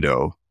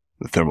JELMYTO,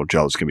 the thermal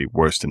gel, is going to be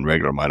worse than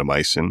regular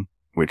mitomycin,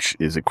 which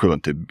is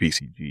equivalent to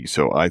BCG.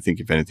 So I think,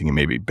 if anything, it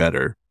may be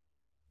better.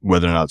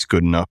 Whether or not it's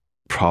good enough,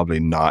 probably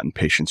not in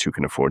patients who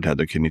can afford to have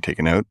their kidney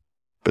taken out.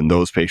 But in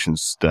those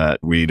patients that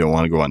we don't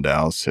want to go on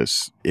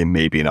dialysis, it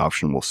may be an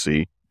option. We'll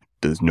see.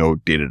 There's no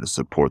data to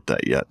support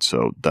that yet.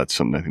 So that's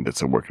something I think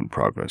that's a work in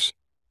progress.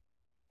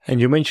 And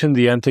you mentioned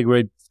the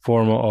antegrade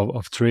form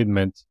of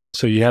treatment.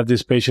 So you have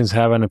these patients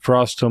have a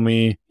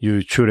nephrostomy, you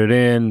shoot it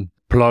in,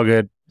 plug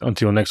it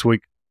until next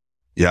week.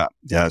 Yeah.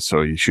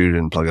 So you shoot it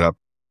and plug it up.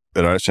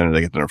 At our center,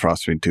 they get the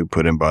nephrostomy tube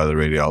put in by the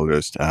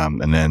radiologist.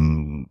 And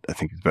then I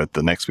think it's about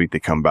the next week they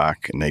come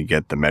back and they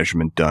get the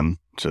measurement done.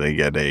 So they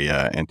get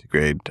a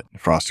antegrade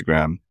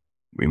nephrostogram.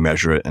 We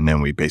measure it and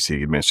then we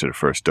basically administer the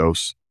first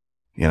dose.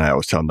 I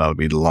always tell them that'll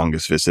be the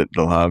longest visit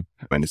they'll have.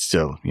 And it's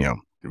still,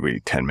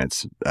 really 10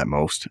 minutes at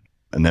most.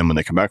 And then when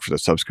they come back for the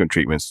subsequent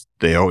treatments,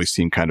 they always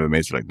seem kind of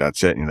amazed, like,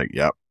 that's it. And you're like,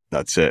 yep,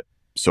 that's it.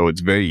 So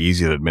it's very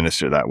easy to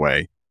administer that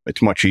way.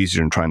 It's much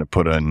easier than trying to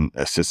put in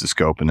a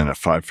cystoscope and then a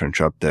 5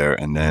 French up there.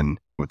 And then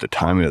with the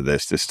timing of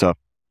this stuff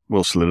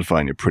will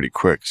solidify in you pretty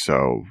quick.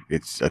 So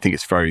I think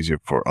it's far easier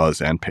for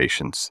us and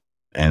patients.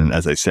 And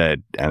as I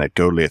said,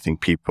 anecdotally, I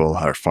think people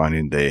are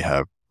finding they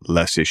have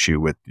less issue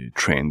with the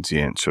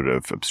transient sort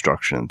of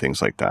obstruction and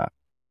things like that.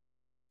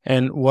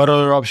 And what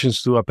other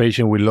options do a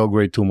patient with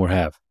low-grade tumor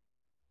have?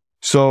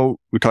 So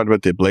we talked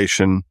about the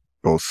ablation,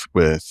 both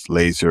with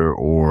laser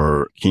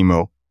or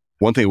chemo.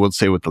 One thing I would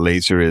say with the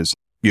laser is,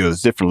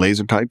 there's different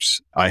laser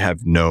types. I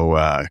have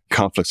no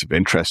conflicts of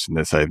interest in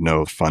this. I have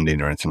no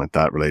funding or anything like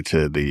that related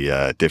to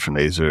the different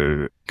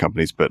laser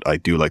companies, but I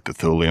do like the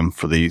thulium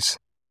for these.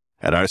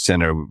 At our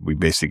center, we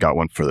basically got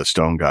one for the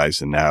stone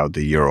guys, and now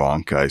the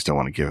uro-onc guys don't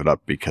want to give it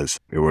up because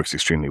it works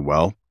extremely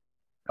well.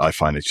 I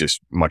find it's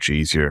just much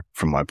easier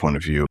from my point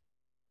of view.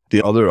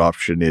 The other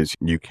option is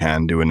you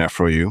can do a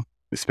nephro-U,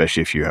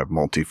 especially if you have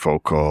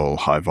multifocal,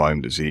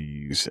 high-volume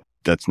disease.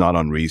 That's not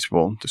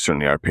unreasonable. There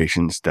certainly are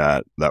patients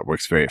that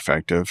works very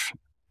effective.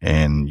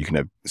 And you can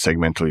have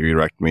segmental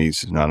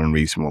ureterectomies, not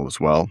unreasonable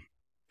as well.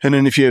 And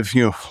then if you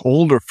have,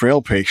 older,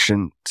 frail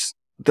patients,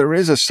 there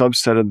is a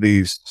subset of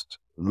these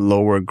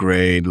lower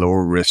grade,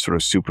 lower risk sort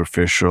of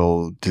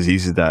superficial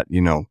diseases that,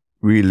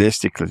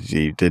 realistically, if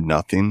you did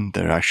nothing,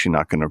 they're actually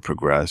not going to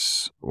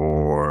progress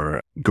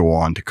or go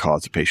on to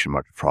cause the patient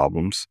much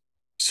problems.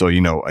 So,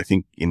 I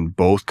think in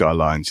both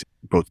guidelines,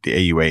 both the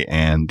AUA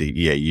and the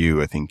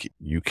EAU, I think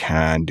you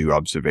can do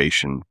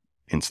observation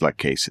in select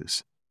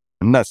cases.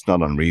 And that's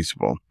not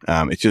unreasonable.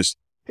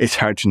 It's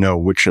hard to know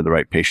which are the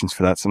right patients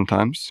for that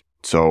sometimes.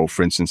 So,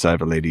 for instance, I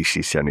have a lady,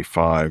 she's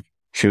 75.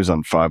 She was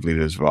on 5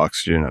 liters of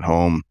oxygen at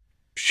home.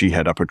 She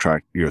had upper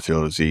tract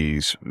urothelial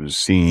disease, was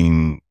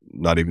seen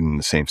not even in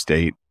the same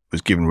state,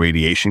 was given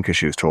radiation because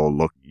she was told,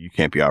 look, you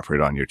can't be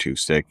operated on, you're too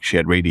sick. She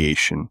had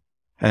radiation.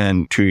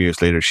 And 2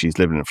 years later, she's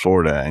living in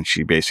Florida, and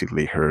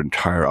her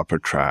entire upper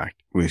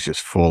tract was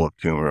just full of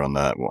tumor on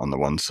the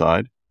one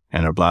side,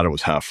 and her bladder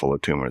was half full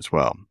of tumor as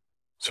well.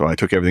 So I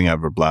took everything out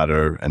of her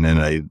bladder, and then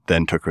I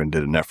took her and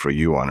did a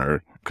nephro-U on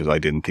her because I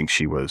didn't think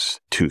she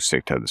was too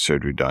sick to have the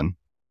surgery done.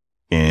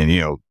 And,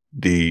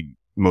 the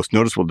most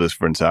noticeable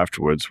difference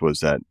afterwards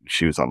was that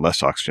she was on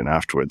less oxygen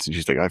afterwards, and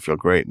she's like, I feel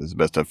great. This is the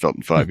best I've felt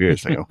in 5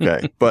 years. Like,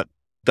 okay. But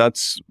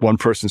that's one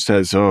person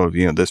says, oh,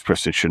 this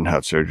person shouldn't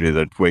have surgery.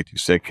 They're way too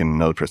sick. And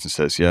another person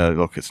says, yeah,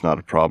 look, it's not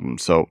a problem.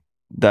 So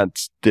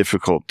that's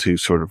difficult to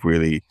sort of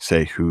really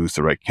say who's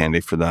the right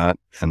candidate for that.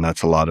 And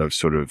that's a lot of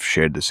sort of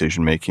shared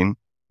decision making.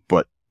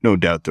 But no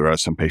doubt there are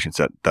some patients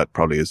that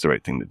probably is the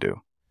right thing to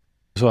do.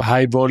 So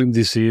high volume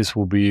disease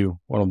will be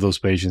one of those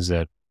patients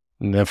that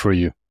for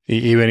you,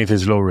 even if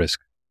it's low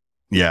risk.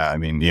 Yeah. I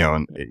mean,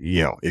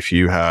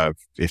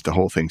 if the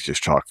whole thing's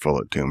just chock full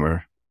of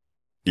tumor,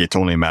 it's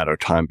only a matter of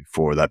time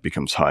before that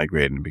becomes high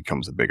grade and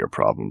becomes a bigger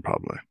problem,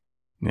 probably.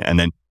 Yeah, and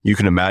then you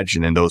can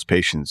imagine in those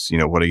patients,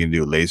 what are you going to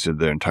do? Laser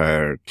their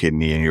entire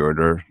kidney and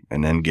ureter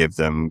and then give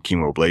them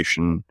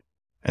chemoablation,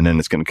 and then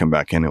it's going to come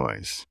back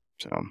anyways.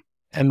 So.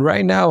 And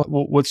right now,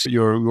 what's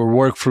your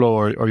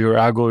workflow or your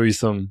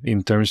algorithm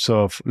in terms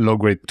of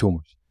low-grade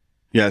tumors?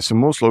 Yeah, so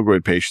most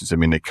low-grade patients,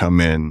 they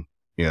come in,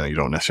 you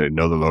don't necessarily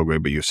know the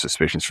low-grade, but you have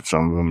suspicions for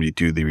some of them. You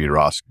do the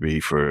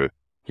uroscopy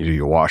you do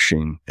your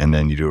washing, and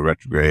then you do a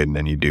retrograde, and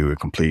then you do a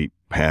complete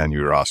pan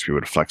uroscopy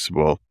with a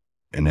flexible.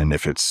 And then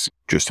if it's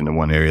just in the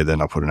one area,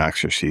 then I'll put an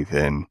axis sheath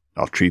in.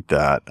 I'll treat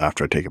that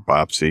after I take a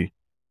biopsy.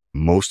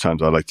 Most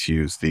times I like to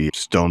use the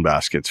stone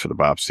baskets for the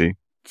biopsy.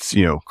 It's,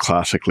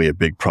 classically a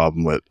big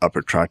problem with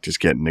upper tract is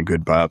getting a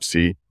good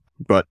biopsy.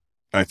 But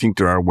I think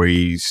there are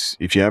ways,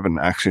 if you have an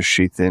access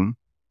sheath in,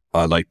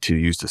 I like to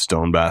use the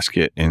stone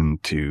basket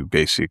and to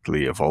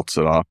basically avulse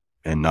it off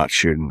and not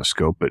shear it in the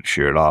scope, but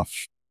shear it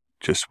off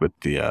just with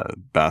the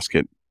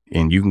basket.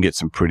 And you can get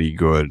some pretty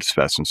good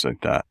specimens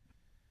like that.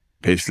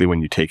 Basically,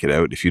 when you take it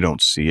out, if you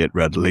don't see it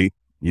readily,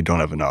 you don't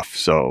have enough.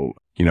 So,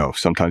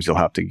 sometimes you'll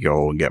have to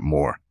go and get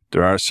more.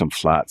 There are some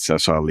flat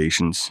sessile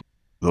lesions.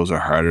 Those are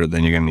harder.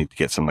 Then you're going to need to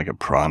get something like a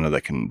piranha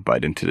that can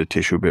bite into the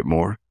tissue a bit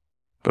more.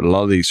 But a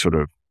lot of these sort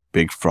of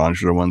big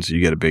frondular ones,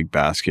 you get a big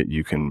basket,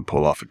 you can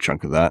pull off a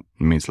chunk of that.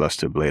 It means less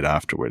to ablate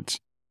afterwards.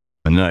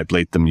 And then I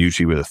ablate them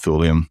usually with a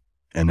thulium,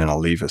 and then I'll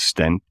leave a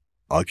stent.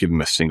 I'll give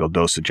them a single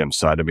dose of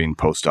gemcitabine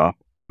post-op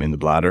in the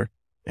bladder,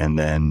 and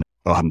then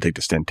I'll have them take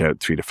the stent out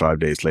 3 to 5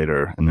 days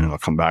later, and then I'll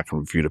come back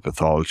and review the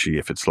pathology.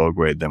 If it's low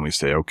grade, then we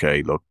say,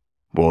 okay, look,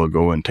 we'll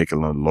go and take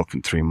another look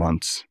in 3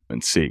 months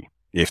and see.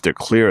 If they're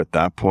clear at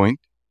that point,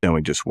 then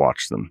we just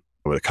watch them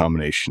with a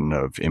combination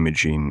of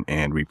imaging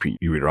and repeat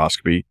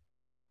ureteroscopy.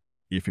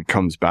 If it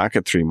comes back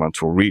at 3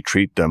 months, we'll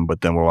retreat them,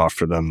 but then we'll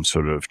offer them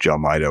sort of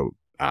JELMYTO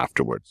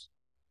afterwards.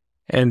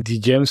 And the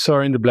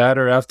GemSAR in the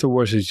bladder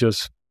afterwards is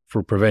just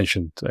for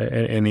prevention,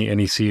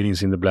 any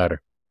seedings in the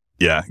bladder.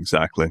 Yeah,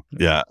 exactly.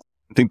 Yeah.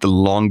 I think the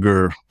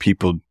longer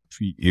people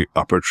treat your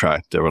upper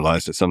tract, they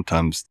realize that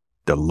sometimes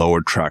the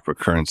lower tract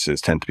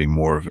recurrences tend to be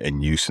more of a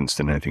nuisance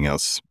than anything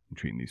else in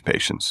treating these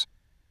patients.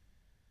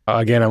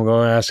 Again, I'm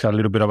going to ask a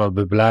little bit about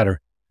the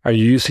bladder. Are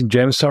you using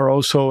GemSAR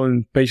also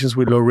in patients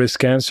with low-risk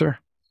cancer?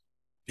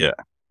 Yeah.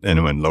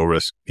 And when low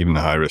risk, even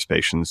the high risk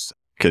patients,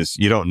 because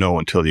you don't know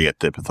until you get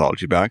the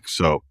pathology back.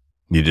 So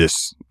you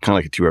just kind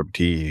of like a 2-RPT,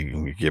 you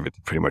can give it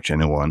to pretty much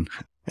anyone.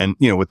 And,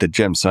 with the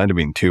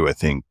gemcitabine too, I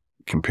think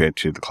compared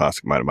to the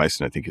classic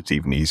mitomycin, I think it's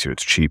even easier.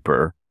 It's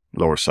cheaper,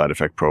 lower side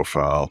effect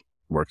profile,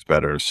 works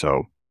better.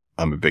 So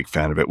I'm a big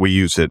fan of it. We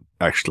use it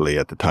actually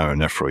at the time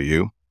of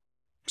NephroU.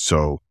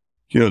 So,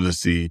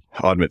 there's the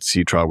Audit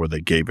C trial where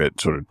they gave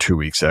it sort of 2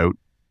 weeks out.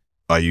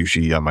 I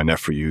usually, on my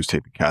NephroUs,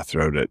 take the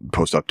catheter out at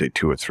post-update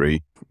 2 or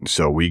 3.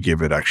 So we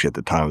give it actually at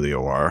the time of the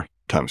OR,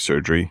 time of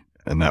surgery.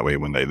 And that way,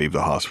 when they leave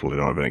the hospital, they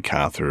don't have any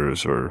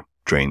catheters or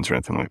drains or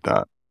anything like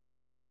that.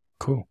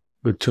 Cool.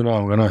 Good to know.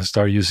 I'm going to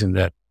start using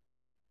that.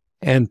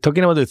 And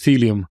talking about the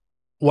thulium,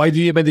 why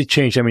do you make the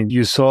change? I mean,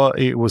 you saw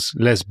it was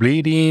less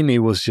bleeding. It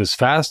was just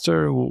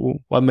faster.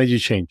 What made you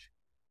change?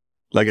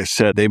 Like I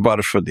said, they bought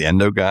it for the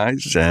endo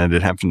guys, and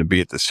it happened to be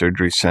at the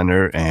surgery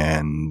center.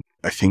 And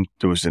I think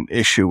there was an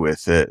issue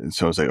with it. And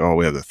so I was like, oh,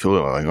 we have the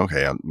thulium. I'm like,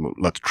 okay,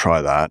 let's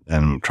try that.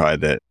 And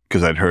tried it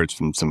because I'd heard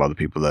from some other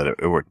people that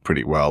it worked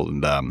pretty well.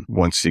 And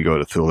once you go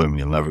to thulium,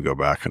 you'll never go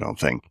back, I don't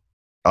think.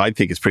 I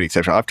think it's pretty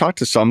exceptional. I've talked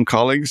to some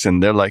colleagues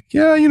and they're like,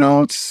 yeah,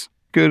 it's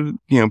good,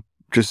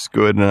 just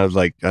good. And I was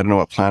like, I don't know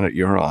what planet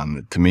you're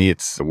on. To me,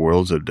 it's the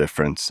worlds of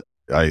difference.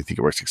 I think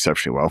it works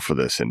exceptionally well for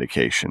this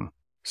indication.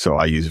 So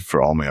I use it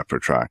for all my upper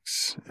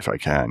tracts if I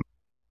can.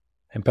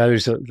 And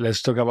Padraic, so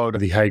let's talk about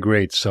the high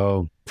grades.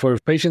 So for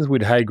patients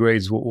with high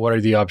grades, what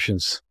are the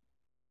options?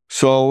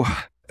 So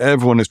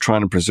everyone is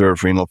trying to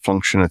preserve renal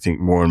function, I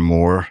think, more and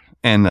more.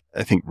 And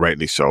I think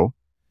rightly so.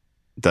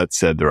 That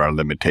said, there are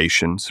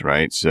limitations,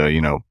 right?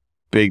 So,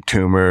 big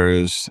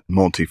tumors,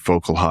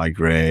 multifocal high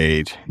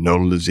grade,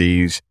 nodal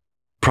disease,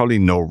 probably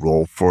no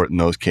role for it in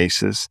those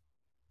cases.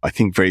 I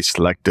think very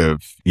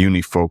selective,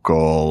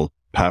 unifocal,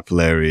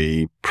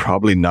 papillary,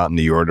 probably not in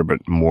the ureter,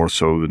 but more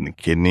so in the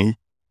kidney.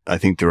 I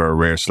think there are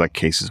rare select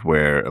cases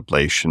where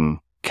ablation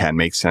can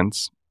make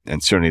sense.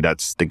 And certainly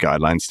that's the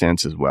guideline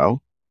stance as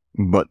well.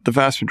 But the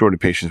vast majority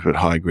of patients with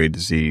high-grade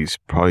disease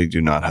probably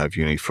do not have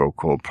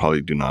unifocal,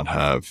 probably do not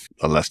have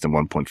a less than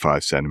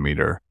 1.5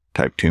 centimeter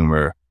type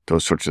tumor,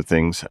 those sorts of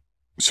things.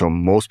 So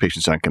most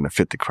patients aren't going to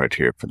fit the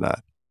criteria for that.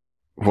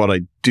 What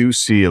I do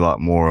see a lot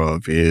more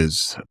of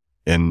is,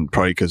 and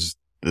probably because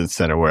the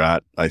center we're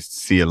at, I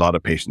see a lot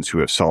of patients who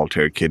have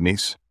solitary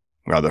kidneys,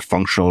 either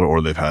functional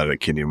or they've had a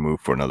kidney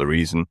removed for another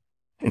reason.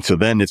 And so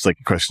then it's like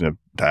a question of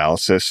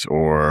dialysis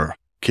or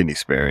kidney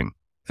sparing.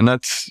 And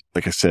that's,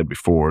 like I said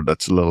before,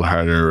 that's a little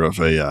harder of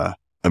a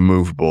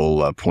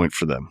movable point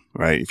for them,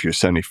 right? If you're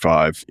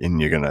 75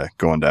 and you're going to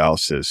go on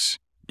dialysis,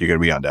 you're going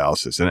to be on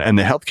dialysis. And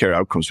the healthcare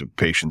outcomes of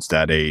patients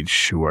that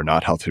age who are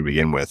not healthy to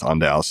begin with on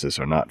dialysis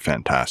are not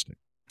fantastic.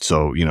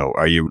 So,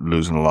 are you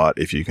losing a lot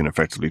if you can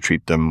effectively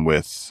treat them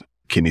with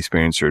kidney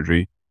sparing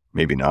surgery?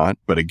 Maybe not.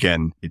 But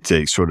again, it's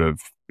a sort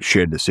of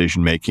shared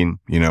decision making.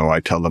 I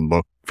tell them,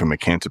 look, from a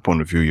cancer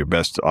point of view, your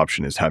best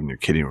option is having your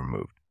kidney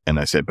removed. And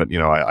I said, but,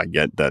 I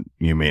get that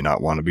you may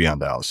not want to be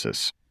on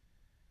dialysis.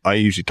 I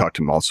usually talk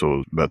to them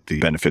also about the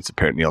benefits of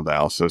peritoneal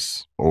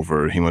dialysis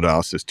over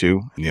hemodialysis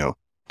too.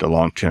 The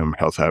long-term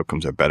health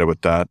outcomes are better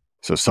with that.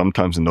 So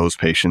sometimes in those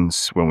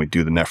patients, when we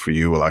do the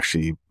NephroU, we'll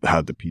actually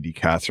have the PD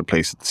catheter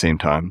placed at the same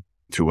time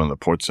through one of the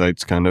port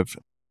sites kind of.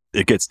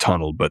 It gets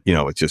tunneled, but,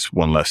 it's just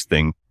one less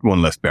thing,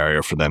 one less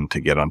barrier for them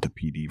to get onto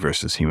PD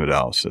versus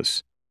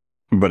hemodialysis.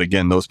 But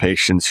again, those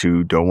patients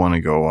who don't want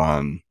to go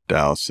on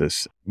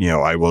dialysis,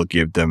 I will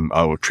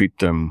treat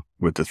them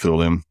with the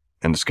thulium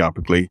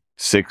endoscopically.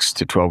 6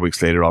 to 12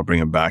 weeks later, I'll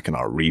bring them back and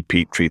I'll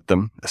repeat treat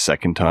them a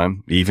second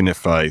time. Even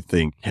if I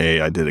think,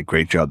 hey, I did a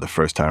great job the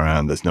first time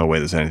around, there's no way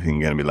there's anything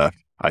going to be left,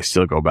 I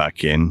still go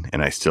back in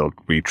and I still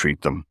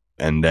retreat them.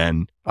 And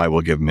then I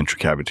will give them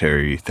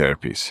intracavitary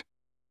therapies.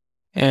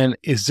 And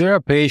is there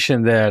a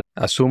patient that,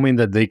 assuming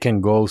that they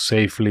can go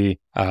safely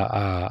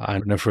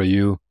on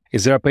nephro,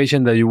 is there a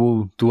patient that you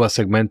will do a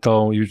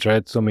segmental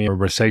ureterectomy or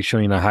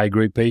resection in a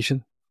high-grade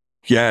patient?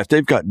 Yeah, if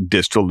they've got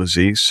distal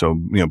disease, so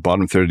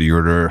bottom third of the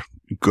ureter,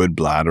 good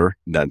bladder,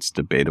 that's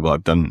debatable.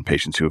 I've done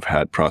patients who have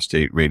had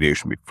prostate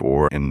radiation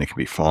before and they can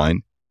be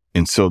fine.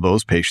 And so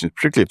those patients,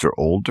 particularly if they're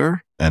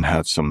older and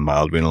have some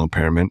mild renal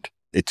impairment,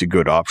 it's a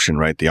good option,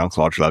 right? The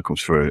oncological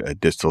outcomes for a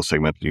distal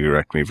segmental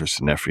ureterectomy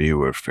versus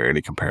nephro are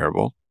fairly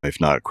comparable,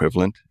 if not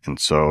equivalent. And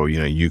so,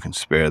 you can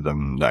spare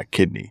them that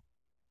kidney.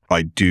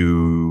 I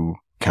do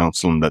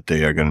counsel them that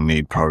they are going to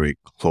need probably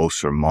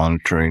closer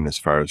monitoring as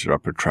far as their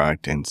upper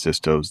tract and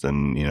cystos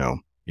than,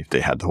 if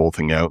they had the whole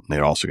thing out. And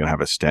they're also going to have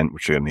a stent,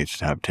 which they're going to need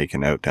to have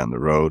taken out down the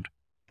road.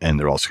 And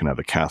they're also going to have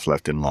the cath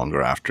left in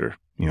longer after.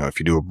 If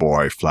you do a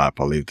bore flap,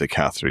 I'll leave the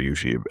catheter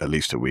usually at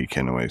least a week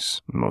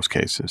anyways, in most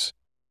cases.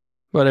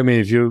 But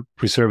if you're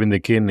preserving the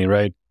kidney,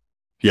 right?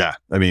 Yeah.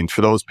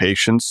 For those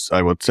patients,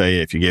 I would say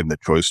if you gave them the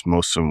choice,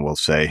 most of them will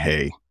say,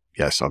 hey,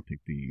 yes, I'll take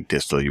the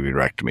distal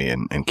ureterectomy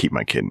and keep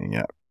my kidney.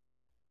 Yeah.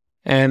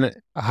 And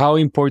how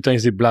important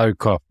is the bladder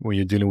cuff when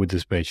you're dealing with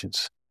these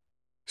patients?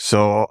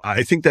 So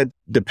I think that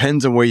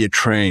depends on where you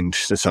trained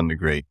to some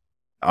degree.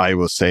 I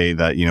will say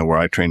that, where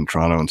I trained in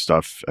Toronto and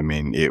stuff,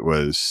 it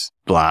was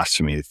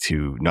blasphemy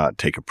to not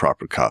take a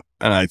proper cuff.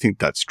 And I think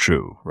that's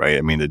true, right?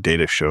 The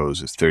data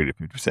shows it's 30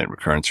 to 50%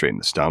 recurrence rate in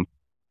the stump.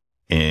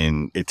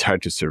 And it's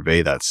hard to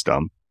survey that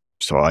stump.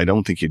 So I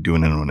don't think you're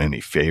doing anyone any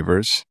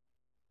favors.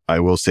 I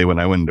will say when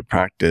I went into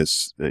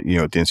practice, at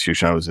the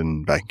institution I was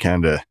in back in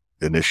Canada,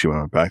 initially when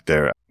I went back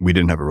there, we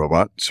didn't have a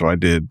robot. So I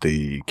did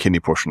the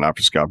kidney portion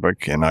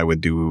laparoscopic, and I would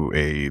do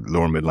a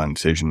lower midline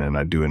incision, and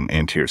I'd do an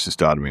anterior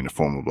cystotomy in a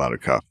formal bladder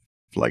cuff.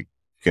 Like,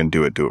 you can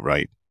do it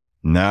right.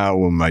 Now,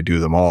 when I do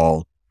them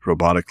all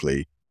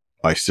robotically,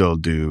 I still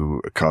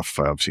do a cuff.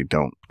 I obviously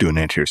don't do an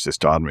anterior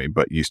cystotomy,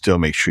 but you still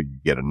make sure you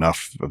get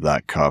enough of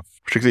that cuff.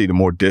 Particularly the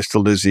more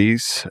distal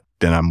disease,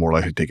 then I'm more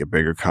likely to take a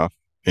bigger cuff.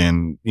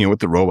 And, with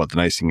the robot, the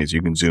nice thing is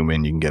you can zoom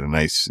in, you can get a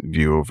nice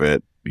view of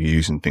it.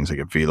 Using things like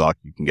a V-lock,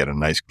 you can get a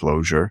nice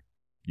closure.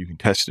 You can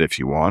test it if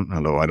you want,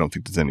 although I don't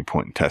think there's any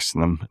point in testing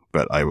them,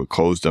 but I would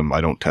close them. I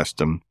don't test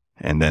them.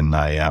 And then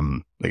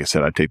like I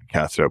said, I take the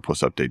catheter out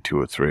post update 2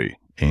 or 3.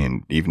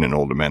 And even in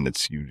older men,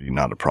 it's usually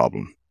not a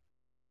problem.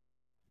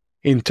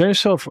 In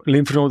terms of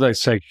lymph node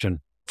dissection,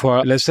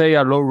 for let's say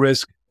a low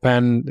risk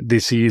pan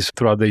disease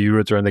throughout the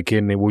ureter and the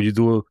kidney, will you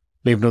do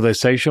lymph node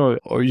dissection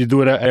or you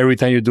do it every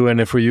time you do an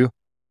nephro?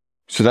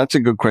 So that's a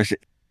good question.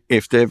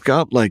 If they've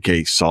got like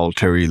a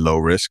solitary low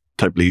risk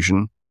type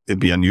lesion, it'd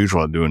be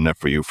unusual to do a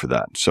nephro for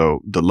that.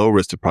 So the low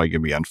risk is probably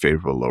going to be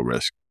unfavorable low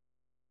risk.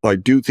 I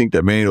do think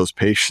that many of those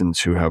patients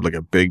who have like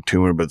a big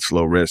tumor but it's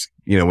low risk,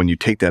 when you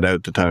take that out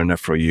at the time of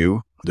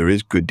nephro, there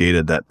is good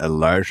data that a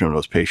large number of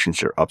those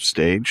patients are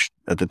upstaged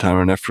at the time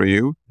of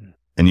nephro.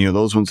 And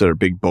those ones that are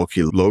big,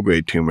 bulky, low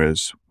grade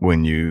tumors,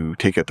 when you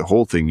take out the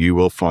whole thing, you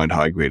will find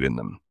high grade in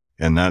them.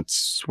 And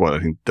that's what I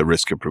think the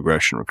risk of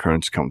progression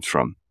recurrence comes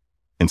from.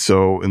 And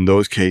so in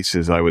those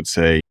cases, I would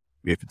say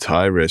if it's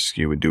high risk,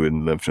 you would do it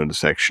in lymph node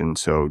dissection.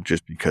 So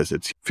just because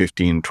it's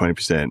 15,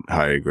 20%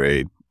 higher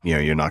grade,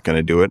 you're not going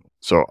to do it.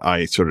 So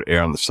I sort of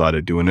err on the side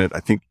of doing it. I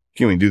think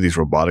when you do these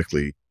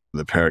robotically,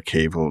 the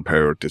paracaval and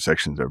paraortic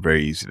dissections are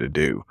very easy to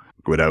do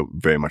without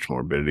very much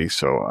morbidity.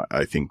 So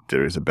I think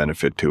there is a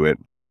benefit to it.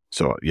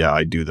 So yeah,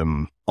 I do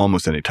them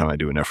almost any time I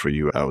do an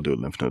nephro, I will do a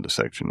lymph node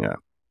dissection. Yeah.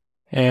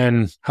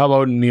 And how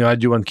about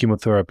neoadjuvant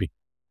chemotherapy?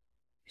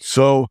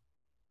 So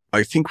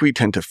I think we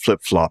tend to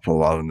flip-flop a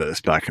lot of this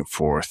back and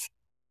forth.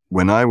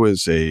 When I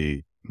was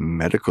a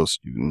medical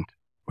student,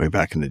 way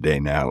back in the day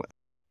now,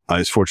 I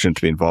was fortunate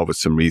to be involved with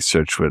some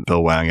research with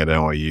Bill Wang at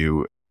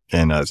NYU,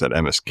 and I was at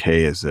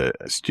MSK as a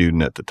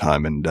student at the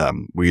time. And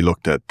we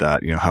looked at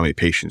that, how many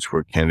patients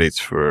were candidates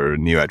for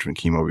neoadjuvant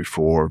chemo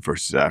before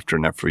versus after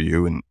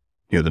nephro, and,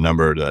 the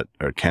number that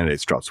are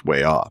candidates drops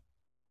way off.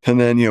 And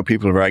then,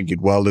 people have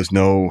argued, well, there's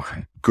no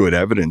good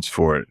evidence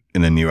for it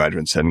in the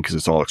neoadjuvant setting because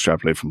it's all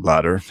extrapolated from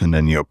bladder. And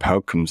then,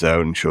 PAUC comes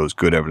out and shows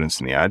good evidence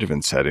in the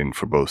adjuvant setting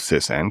for both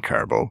cis and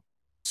carbo.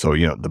 So,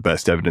 the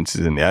best evidence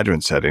is in the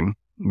adjuvant setting.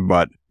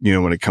 But,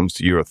 when it comes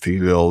to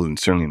urothelial and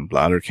certainly in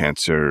bladder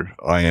cancer,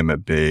 I am a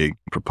big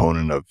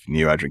proponent of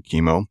neoadjuvant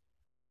chemo.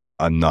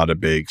 I'm not a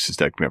big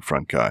cystectomy up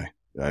front guy.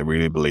 I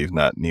really believe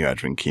that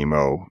neoadjuvant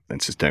chemo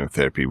and systemic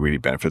therapy really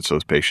benefits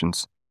those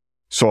patients.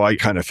 So I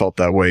kind of felt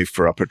that way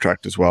for upper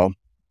tract as well.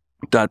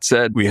 That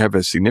said, we have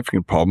a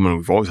significant problem, and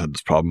we've always had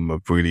this problem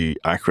of really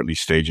accurately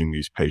staging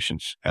these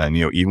patients. And,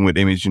 even with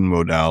imaging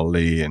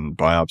modality and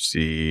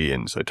biopsy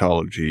and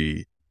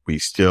cytology, we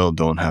still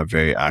don't have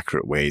very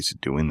accurate ways of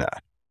doing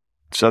that.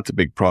 So that's a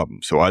big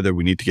problem. So either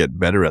we need to get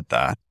better at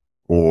that,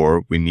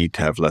 or we need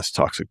to have less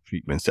toxic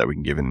treatments that we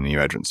can give in the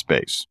neoadjuvant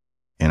space.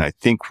 And I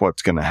think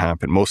what's going to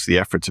happen, most of the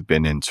efforts have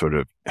been in sort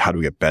of how do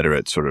we get better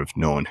at sort of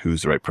knowing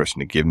who's the right person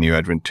to give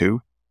neoadjuvant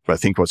to. But I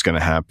think what's going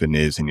to happen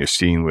is, and you're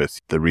seeing with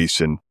the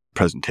recent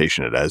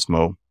presentation at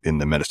ESMO in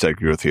the metastatic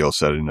urothelial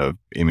setting of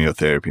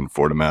immunotherapy and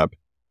enfortumab,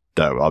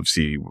 that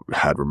obviously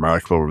had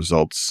remarkable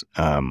results.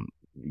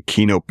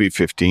 Keynote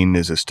B15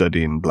 is a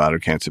study in bladder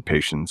cancer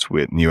patients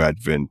with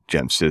neoadjuvant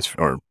gemcis,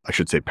 or I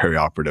should say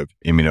perioperative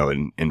immuno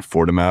and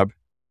enfortumab.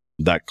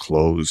 That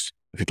closed.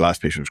 I think the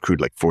last patient was accrued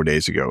like 4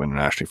 days ago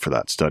internationally for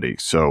that study.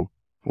 So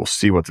we'll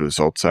see what the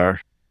results are.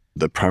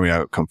 The primary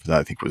outcome for that,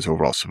 I think, was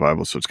overall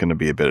survival. So it's going to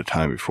be a bit of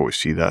time before we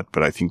see that.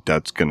 But I think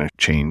that's going to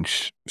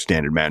change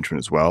standard management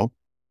as well.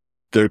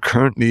 There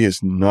currently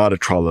is not a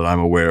trial that I'm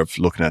aware of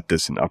looking at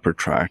this in Upper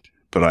Tract,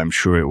 but I'm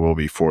sure it will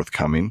be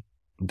forthcoming.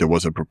 There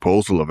was a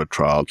proposal of a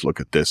trial to look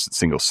at this at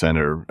single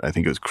center. I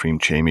think it was Kareem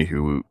Chamey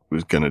who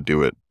was going to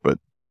do it, but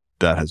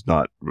that has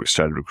not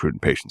started recruiting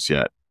patients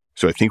yet.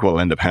 So I think what will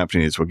end up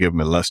happening is we'll give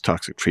them a less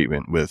toxic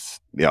treatment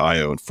with the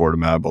IO and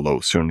enfortumab, although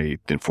certainly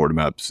the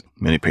enfortumab,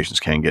 many patients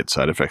can get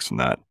side effects from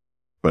that.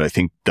 But I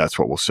think that's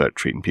what we'll start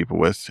treating people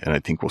with. And I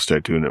think we'll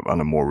start doing it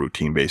on a more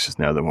routine basis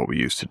now than what we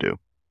used to do.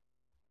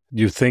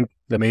 Do you think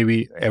that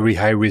maybe every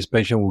high-risk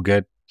patient will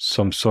get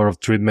some sort of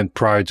treatment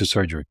prior to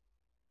surgery?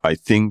 I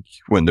think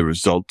when the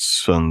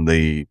results from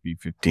the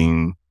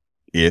B15,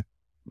 and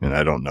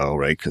I don't know,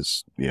 right?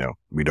 Because,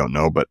 we don't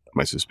know, but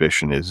my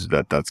suspicion is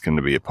that that's going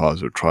to be a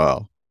positive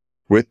trial.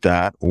 With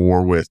that,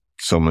 or with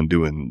someone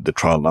doing the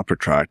trial in Upper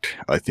Tract,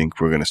 I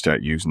think we're going to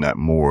start using that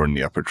more in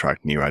the Upper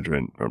Tract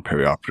neoadjuvant or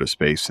perioperative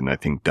space. And I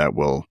think that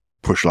will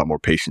push a lot more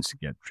patients to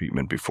get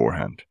treatment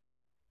beforehand.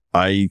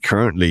 I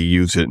currently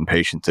use it in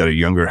patients that are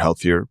younger,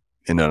 healthier,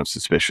 and that I'm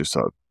suspicious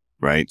of,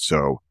 right?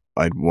 So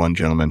I had one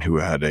gentleman who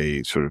had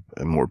a sort of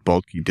a more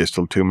bulky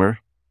distal tumor.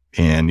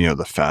 And,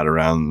 the fat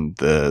around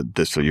the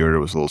distal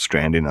ureter was a little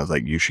strandy. And I was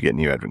like, you should get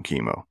neoadjuvant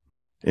chemo.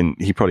 And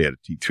he probably had a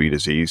T3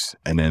 disease.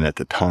 And then at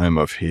the time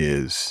of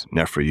his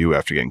nephroureterectomy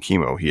after getting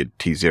chemo, he had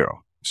T0.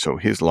 So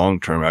his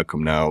long-term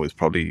outcome now is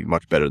probably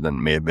much better than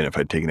it may have been if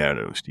I'd taken it out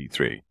and it was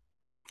T3.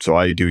 So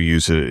I do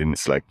use it in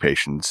select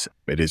patients.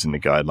 It is in the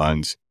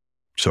guidelines.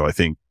 So I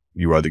think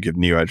you either give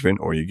neoadjuvant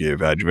or you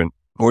give adjuvant,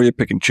 or you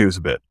pick and choose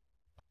a bit.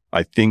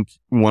 I think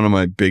one of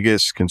my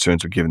biggest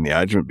concerns with giving the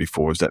adjuvant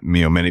before is that,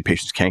 many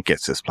patients can't get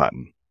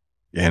cisplatin.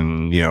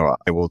 And,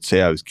 I will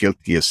say I was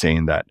guilty of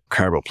saying that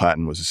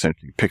carboplatin was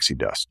essentially pixie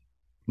dust.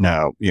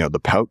 Now,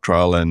 the POUT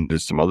trial, and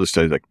there's some other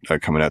studies that are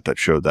coming out that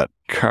show that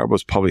carbo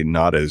is probably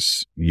not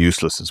as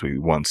useless as we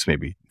once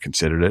maybe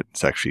considered it.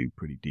 It's actually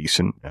pretty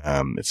decent.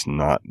 It's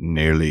not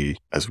nearly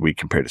as weak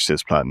compared to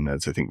cisplatin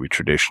as I think we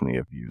traditionally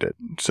have viewed it.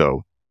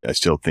 So I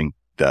still think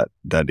that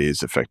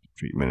is effective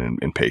treatment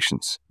in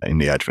patients in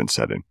the adjuvant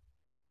setting.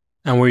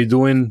 And when you're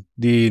doing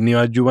the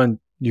neoadjuvant,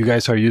 you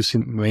guys are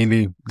using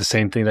mainly the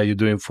same thing that you're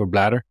doing for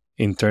bladder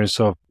in terms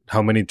of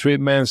how many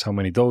treatments, how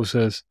many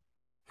doses?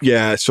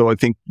 Yeah, so I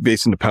think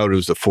based on the POUT, it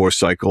was the 4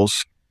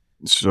 cycles.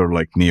 It's sort of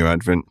like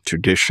neoadjuvant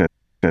tradition.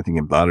 I think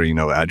in bladder,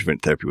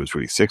 adjuvant therapy was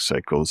really 6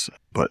 cycles,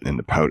 but in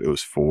the POUT, it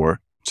was 4.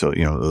 So,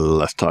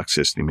 less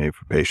toxicity maybe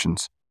for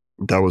patients.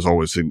 That was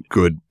always a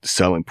good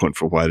selling point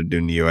for why to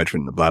do neoadjuvant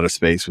in the bladder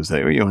space, was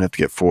that you don't have to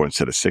get 4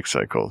 instead of 6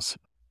 cycles.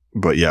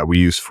 But yeah, we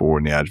use 4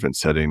 in the adjuvant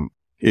setting.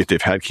 If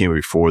they've had chemo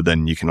before,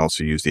 then you can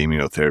also use the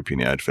immunotherapy in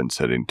the adjuvant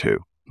setting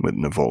too with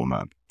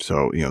nivolumab.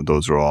 So,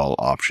 those are all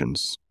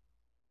options.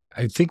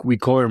 I think we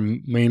cover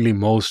mainly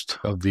most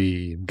of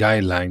the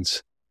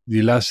guidelines.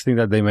 The last thing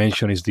that they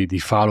mention is the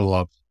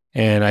follow-up.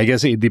 And I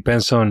guess it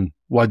depends on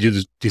what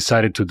you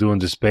decided to do on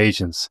these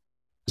patients.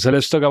 So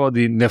let's talk about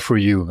the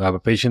nephroureterectomy. A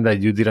patient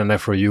that you did a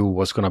nephroureterectomy,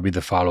 what's going to be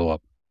the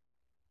follow-up?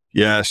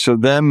 Yeah, so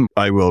them,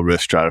 I will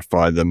risk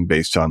stratify them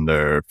based on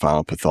their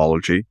final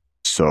pathology.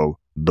 So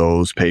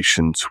those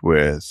patients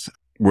with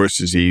worse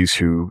disease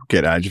who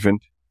get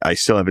adjuvant, I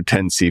still have a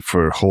tendency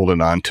for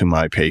holding on to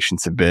my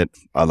patients a bit.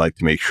 I like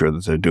to make sure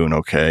that they're doing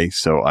okay.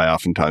 So I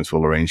oftentimes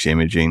will arrange the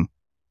imaging,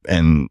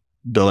 and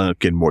they'll end up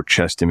getting more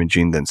chest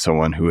imaging than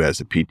someone who has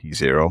a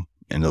PT0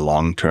 in the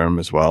long term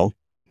as well.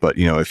 But,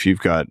 if you've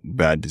got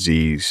bad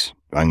disease,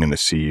 I'm going to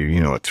see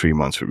you, at 3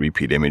 months with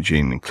repeat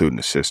imaging, including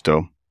a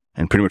cysto.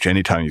 And pretty much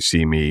anytime you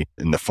see me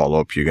in the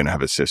follow-up, you're going to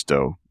have a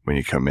cysto when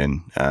you come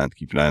in, and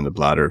keep an eye on the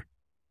bladder.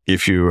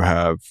 If you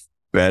have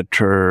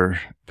better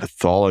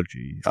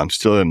pathology, I'm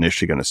still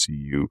initially going to see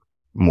you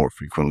more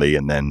frequently,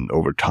 and then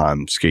over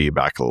time scale you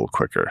back a little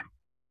quicker.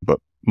 But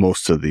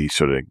most of the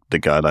the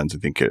guidelines, I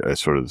think, are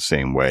sort of the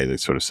same way. They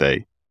sort of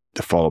say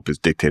the follow-up is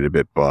dictated a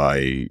bit by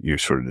your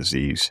sort of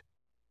disease.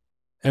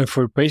 And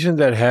for patients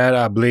that had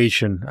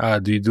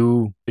ablation, do you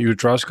do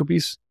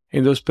ureteroscopies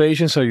in those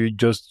patients, or you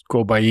just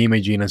go by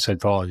imaging and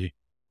cytology?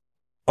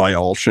 I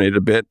alternate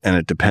a bit, and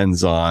it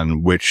depends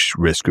on which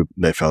risk group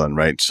they fell in,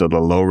 right? So the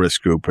low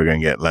risk group are going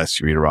to get less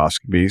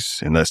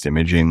ureteroscopies and less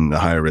imaging. The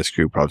higher risk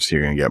group, obviously,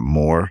 are going to get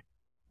more.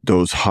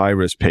 Those high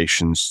risk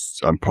patients,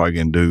 I'm probably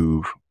going to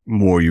do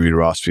more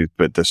ureteroscopies,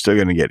 but they're still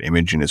going to get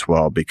imaging as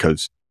well,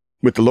 because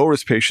with the low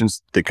risk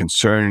patients, the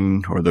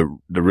concern or the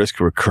risk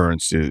of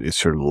recurrence is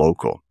sort of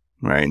local.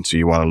 right? And so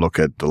you want to look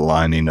at the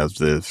lining of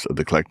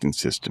the collecting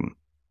system.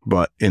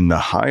 But in the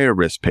higher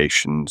risk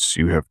patients,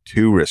 you have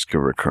two risks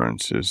of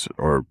recurrences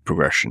or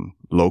progression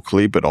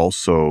locally, but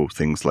also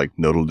things like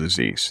nodal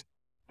disease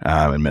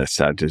and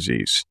metastatic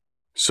disease.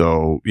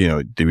 So, the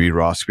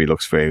uroscopy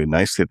looks very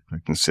nicely at the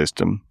collecting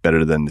system,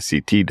 better than the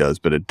CT does,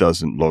 but it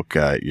doesn't look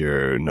at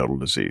your nodal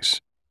disease.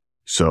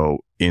 So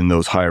in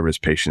those higher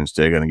risk patients,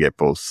 they're going to get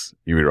both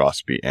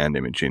uroscopy and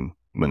imaging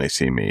when they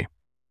see me.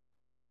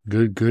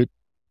 Good.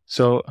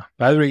 So,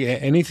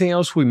 Padraic, anything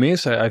else we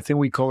missed? I think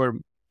we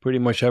covered pretty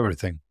much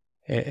everything.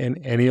 And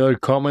any other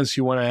comments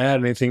you want to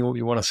add? Anything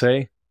you want to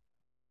say?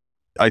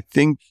 I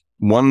think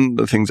one of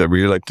the things I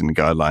really liked in the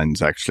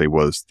guidelines actually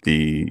was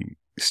the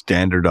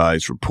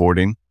standardized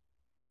reporting.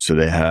 So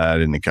they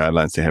had in the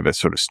guidelines, they have a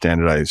sort of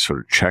standardized sort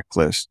of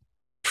checklist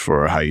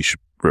for how you should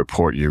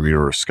report your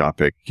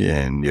uroscopic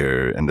and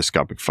your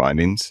endoscopic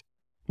findings,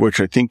 which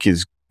I think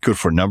is good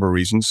for a number of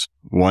reasons.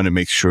 One, it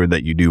makes sure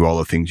that you do all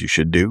the things you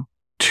should do.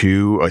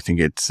 Two, I think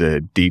it's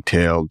a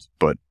detailed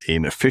but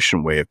an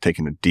efficient way of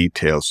taking a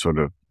detailed sort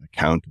of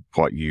account of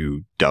what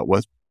you dealt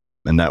with.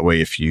 And that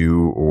way, if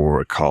you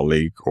or a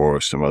colleague or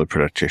some other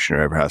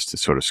practitioner ever has to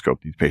sort of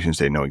scope these patients,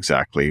 they know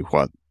exactly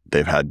what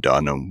they've had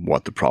done and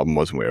what the problem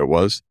was and where it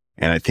was.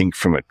 And I think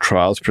from a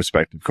trials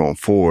perspective going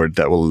forward,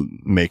 that will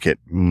make it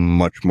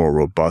much more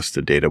robust,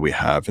 the data we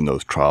have in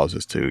those trials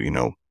as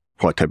to,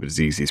 what type of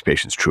disease these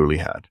patients truly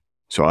had.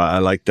 So I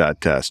like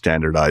that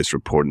standardized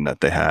reporting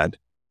that they had.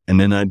 And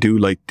then I do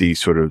like the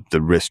sort of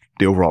the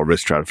overall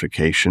risk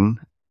stratification.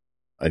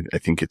 I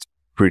think it's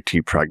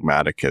pretty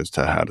pragmatic as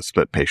to how to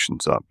split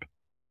patients up.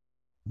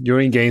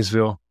 You're in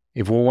Gainesville.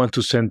 If we want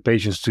to send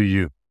patients to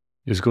you,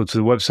 just go to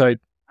the website.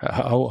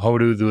 How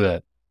do we do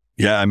that?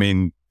 Yeah, I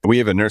mean, we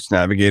have a nurse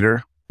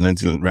navigator,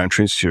 Lindsay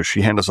Roundtree, so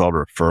she handles all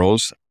the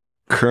referrals.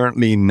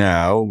 Currently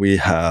now, we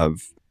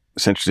have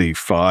essentially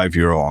 5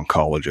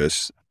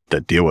 uro-oncologists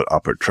that deal with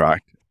upper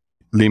tract.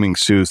 Li-Ming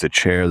Su is the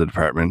chair of the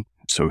department,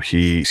 so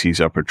he sees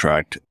upper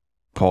tract.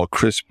 Paul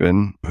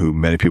Crispin, who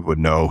many people would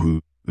know,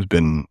 who's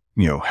been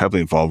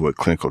heavily involved with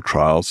clinical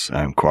trials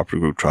and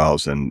cooperative group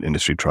trials and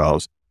industry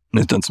trials, and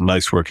has done some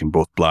nice work in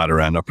both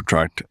bladder and upper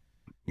tract.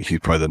 He's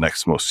probably the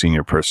next most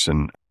senior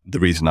person. The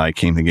reason I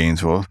came to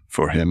Gainesville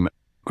for him,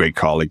 great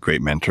colleague,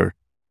 great mentor.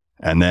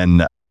 And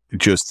then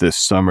just this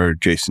summer,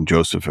 Jason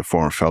Joseph, a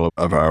former fellow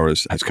of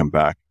ours, has come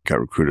back, got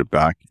recruited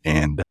back.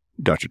 And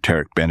Dr.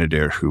 Tarek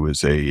Benadir, who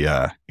is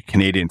a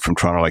Canadian from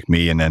Toronto like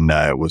me, and then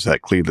was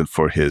at Cleveland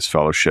for his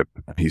fellowship.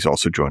 He's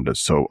also joined us.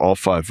 So all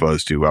 5 of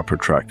us do upper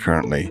tract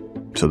currently.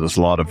 So there's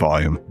a lot of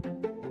volume.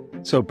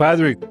 So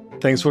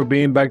Padraic, thanks for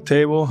being back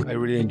table. I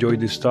really enjoyed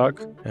this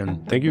talk,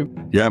 and thank you.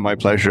 Yeah, my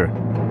pleasure.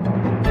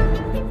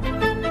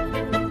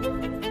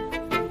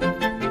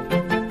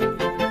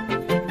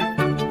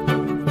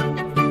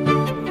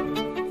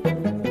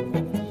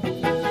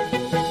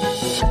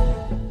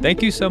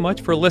 Thank you so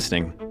much for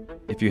listening.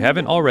 If you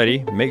haven't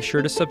already, make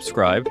sure to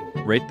subscribe,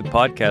 rate the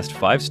podcast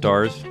 5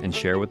 stars, and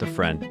share with a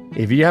friend.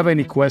 If you have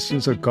any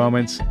questions or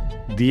comments,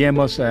 DM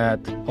us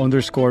at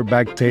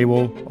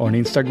 _backtable on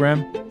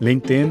Instagram,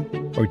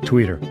 LinkedIn, or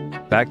Twitter.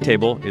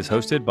 Backtable is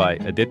hosted by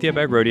Aditya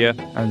Bagrodia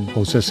and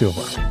Jose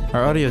Silva.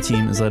 Our audio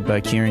team is led by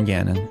Kieran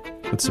Gannon,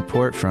 with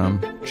support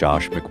from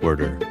Josh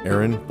McWhirter,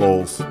 Aaron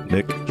Bowles,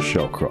 Nick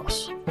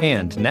Shellcross,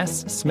 and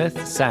Ness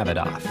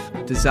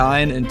Smith-Savadoff.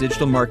 Design and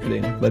digital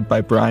marketing led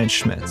by Brian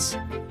Schmitz,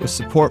 with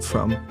support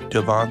from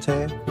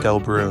Devante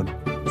Delbrun.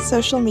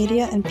 Social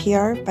media and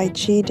PR by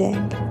Chi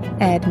Ding.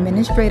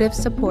 Administrative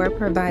support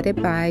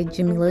provided by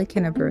Jamila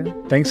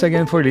Kennebrew. Thanks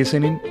again for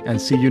listening,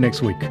 and see you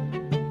next week.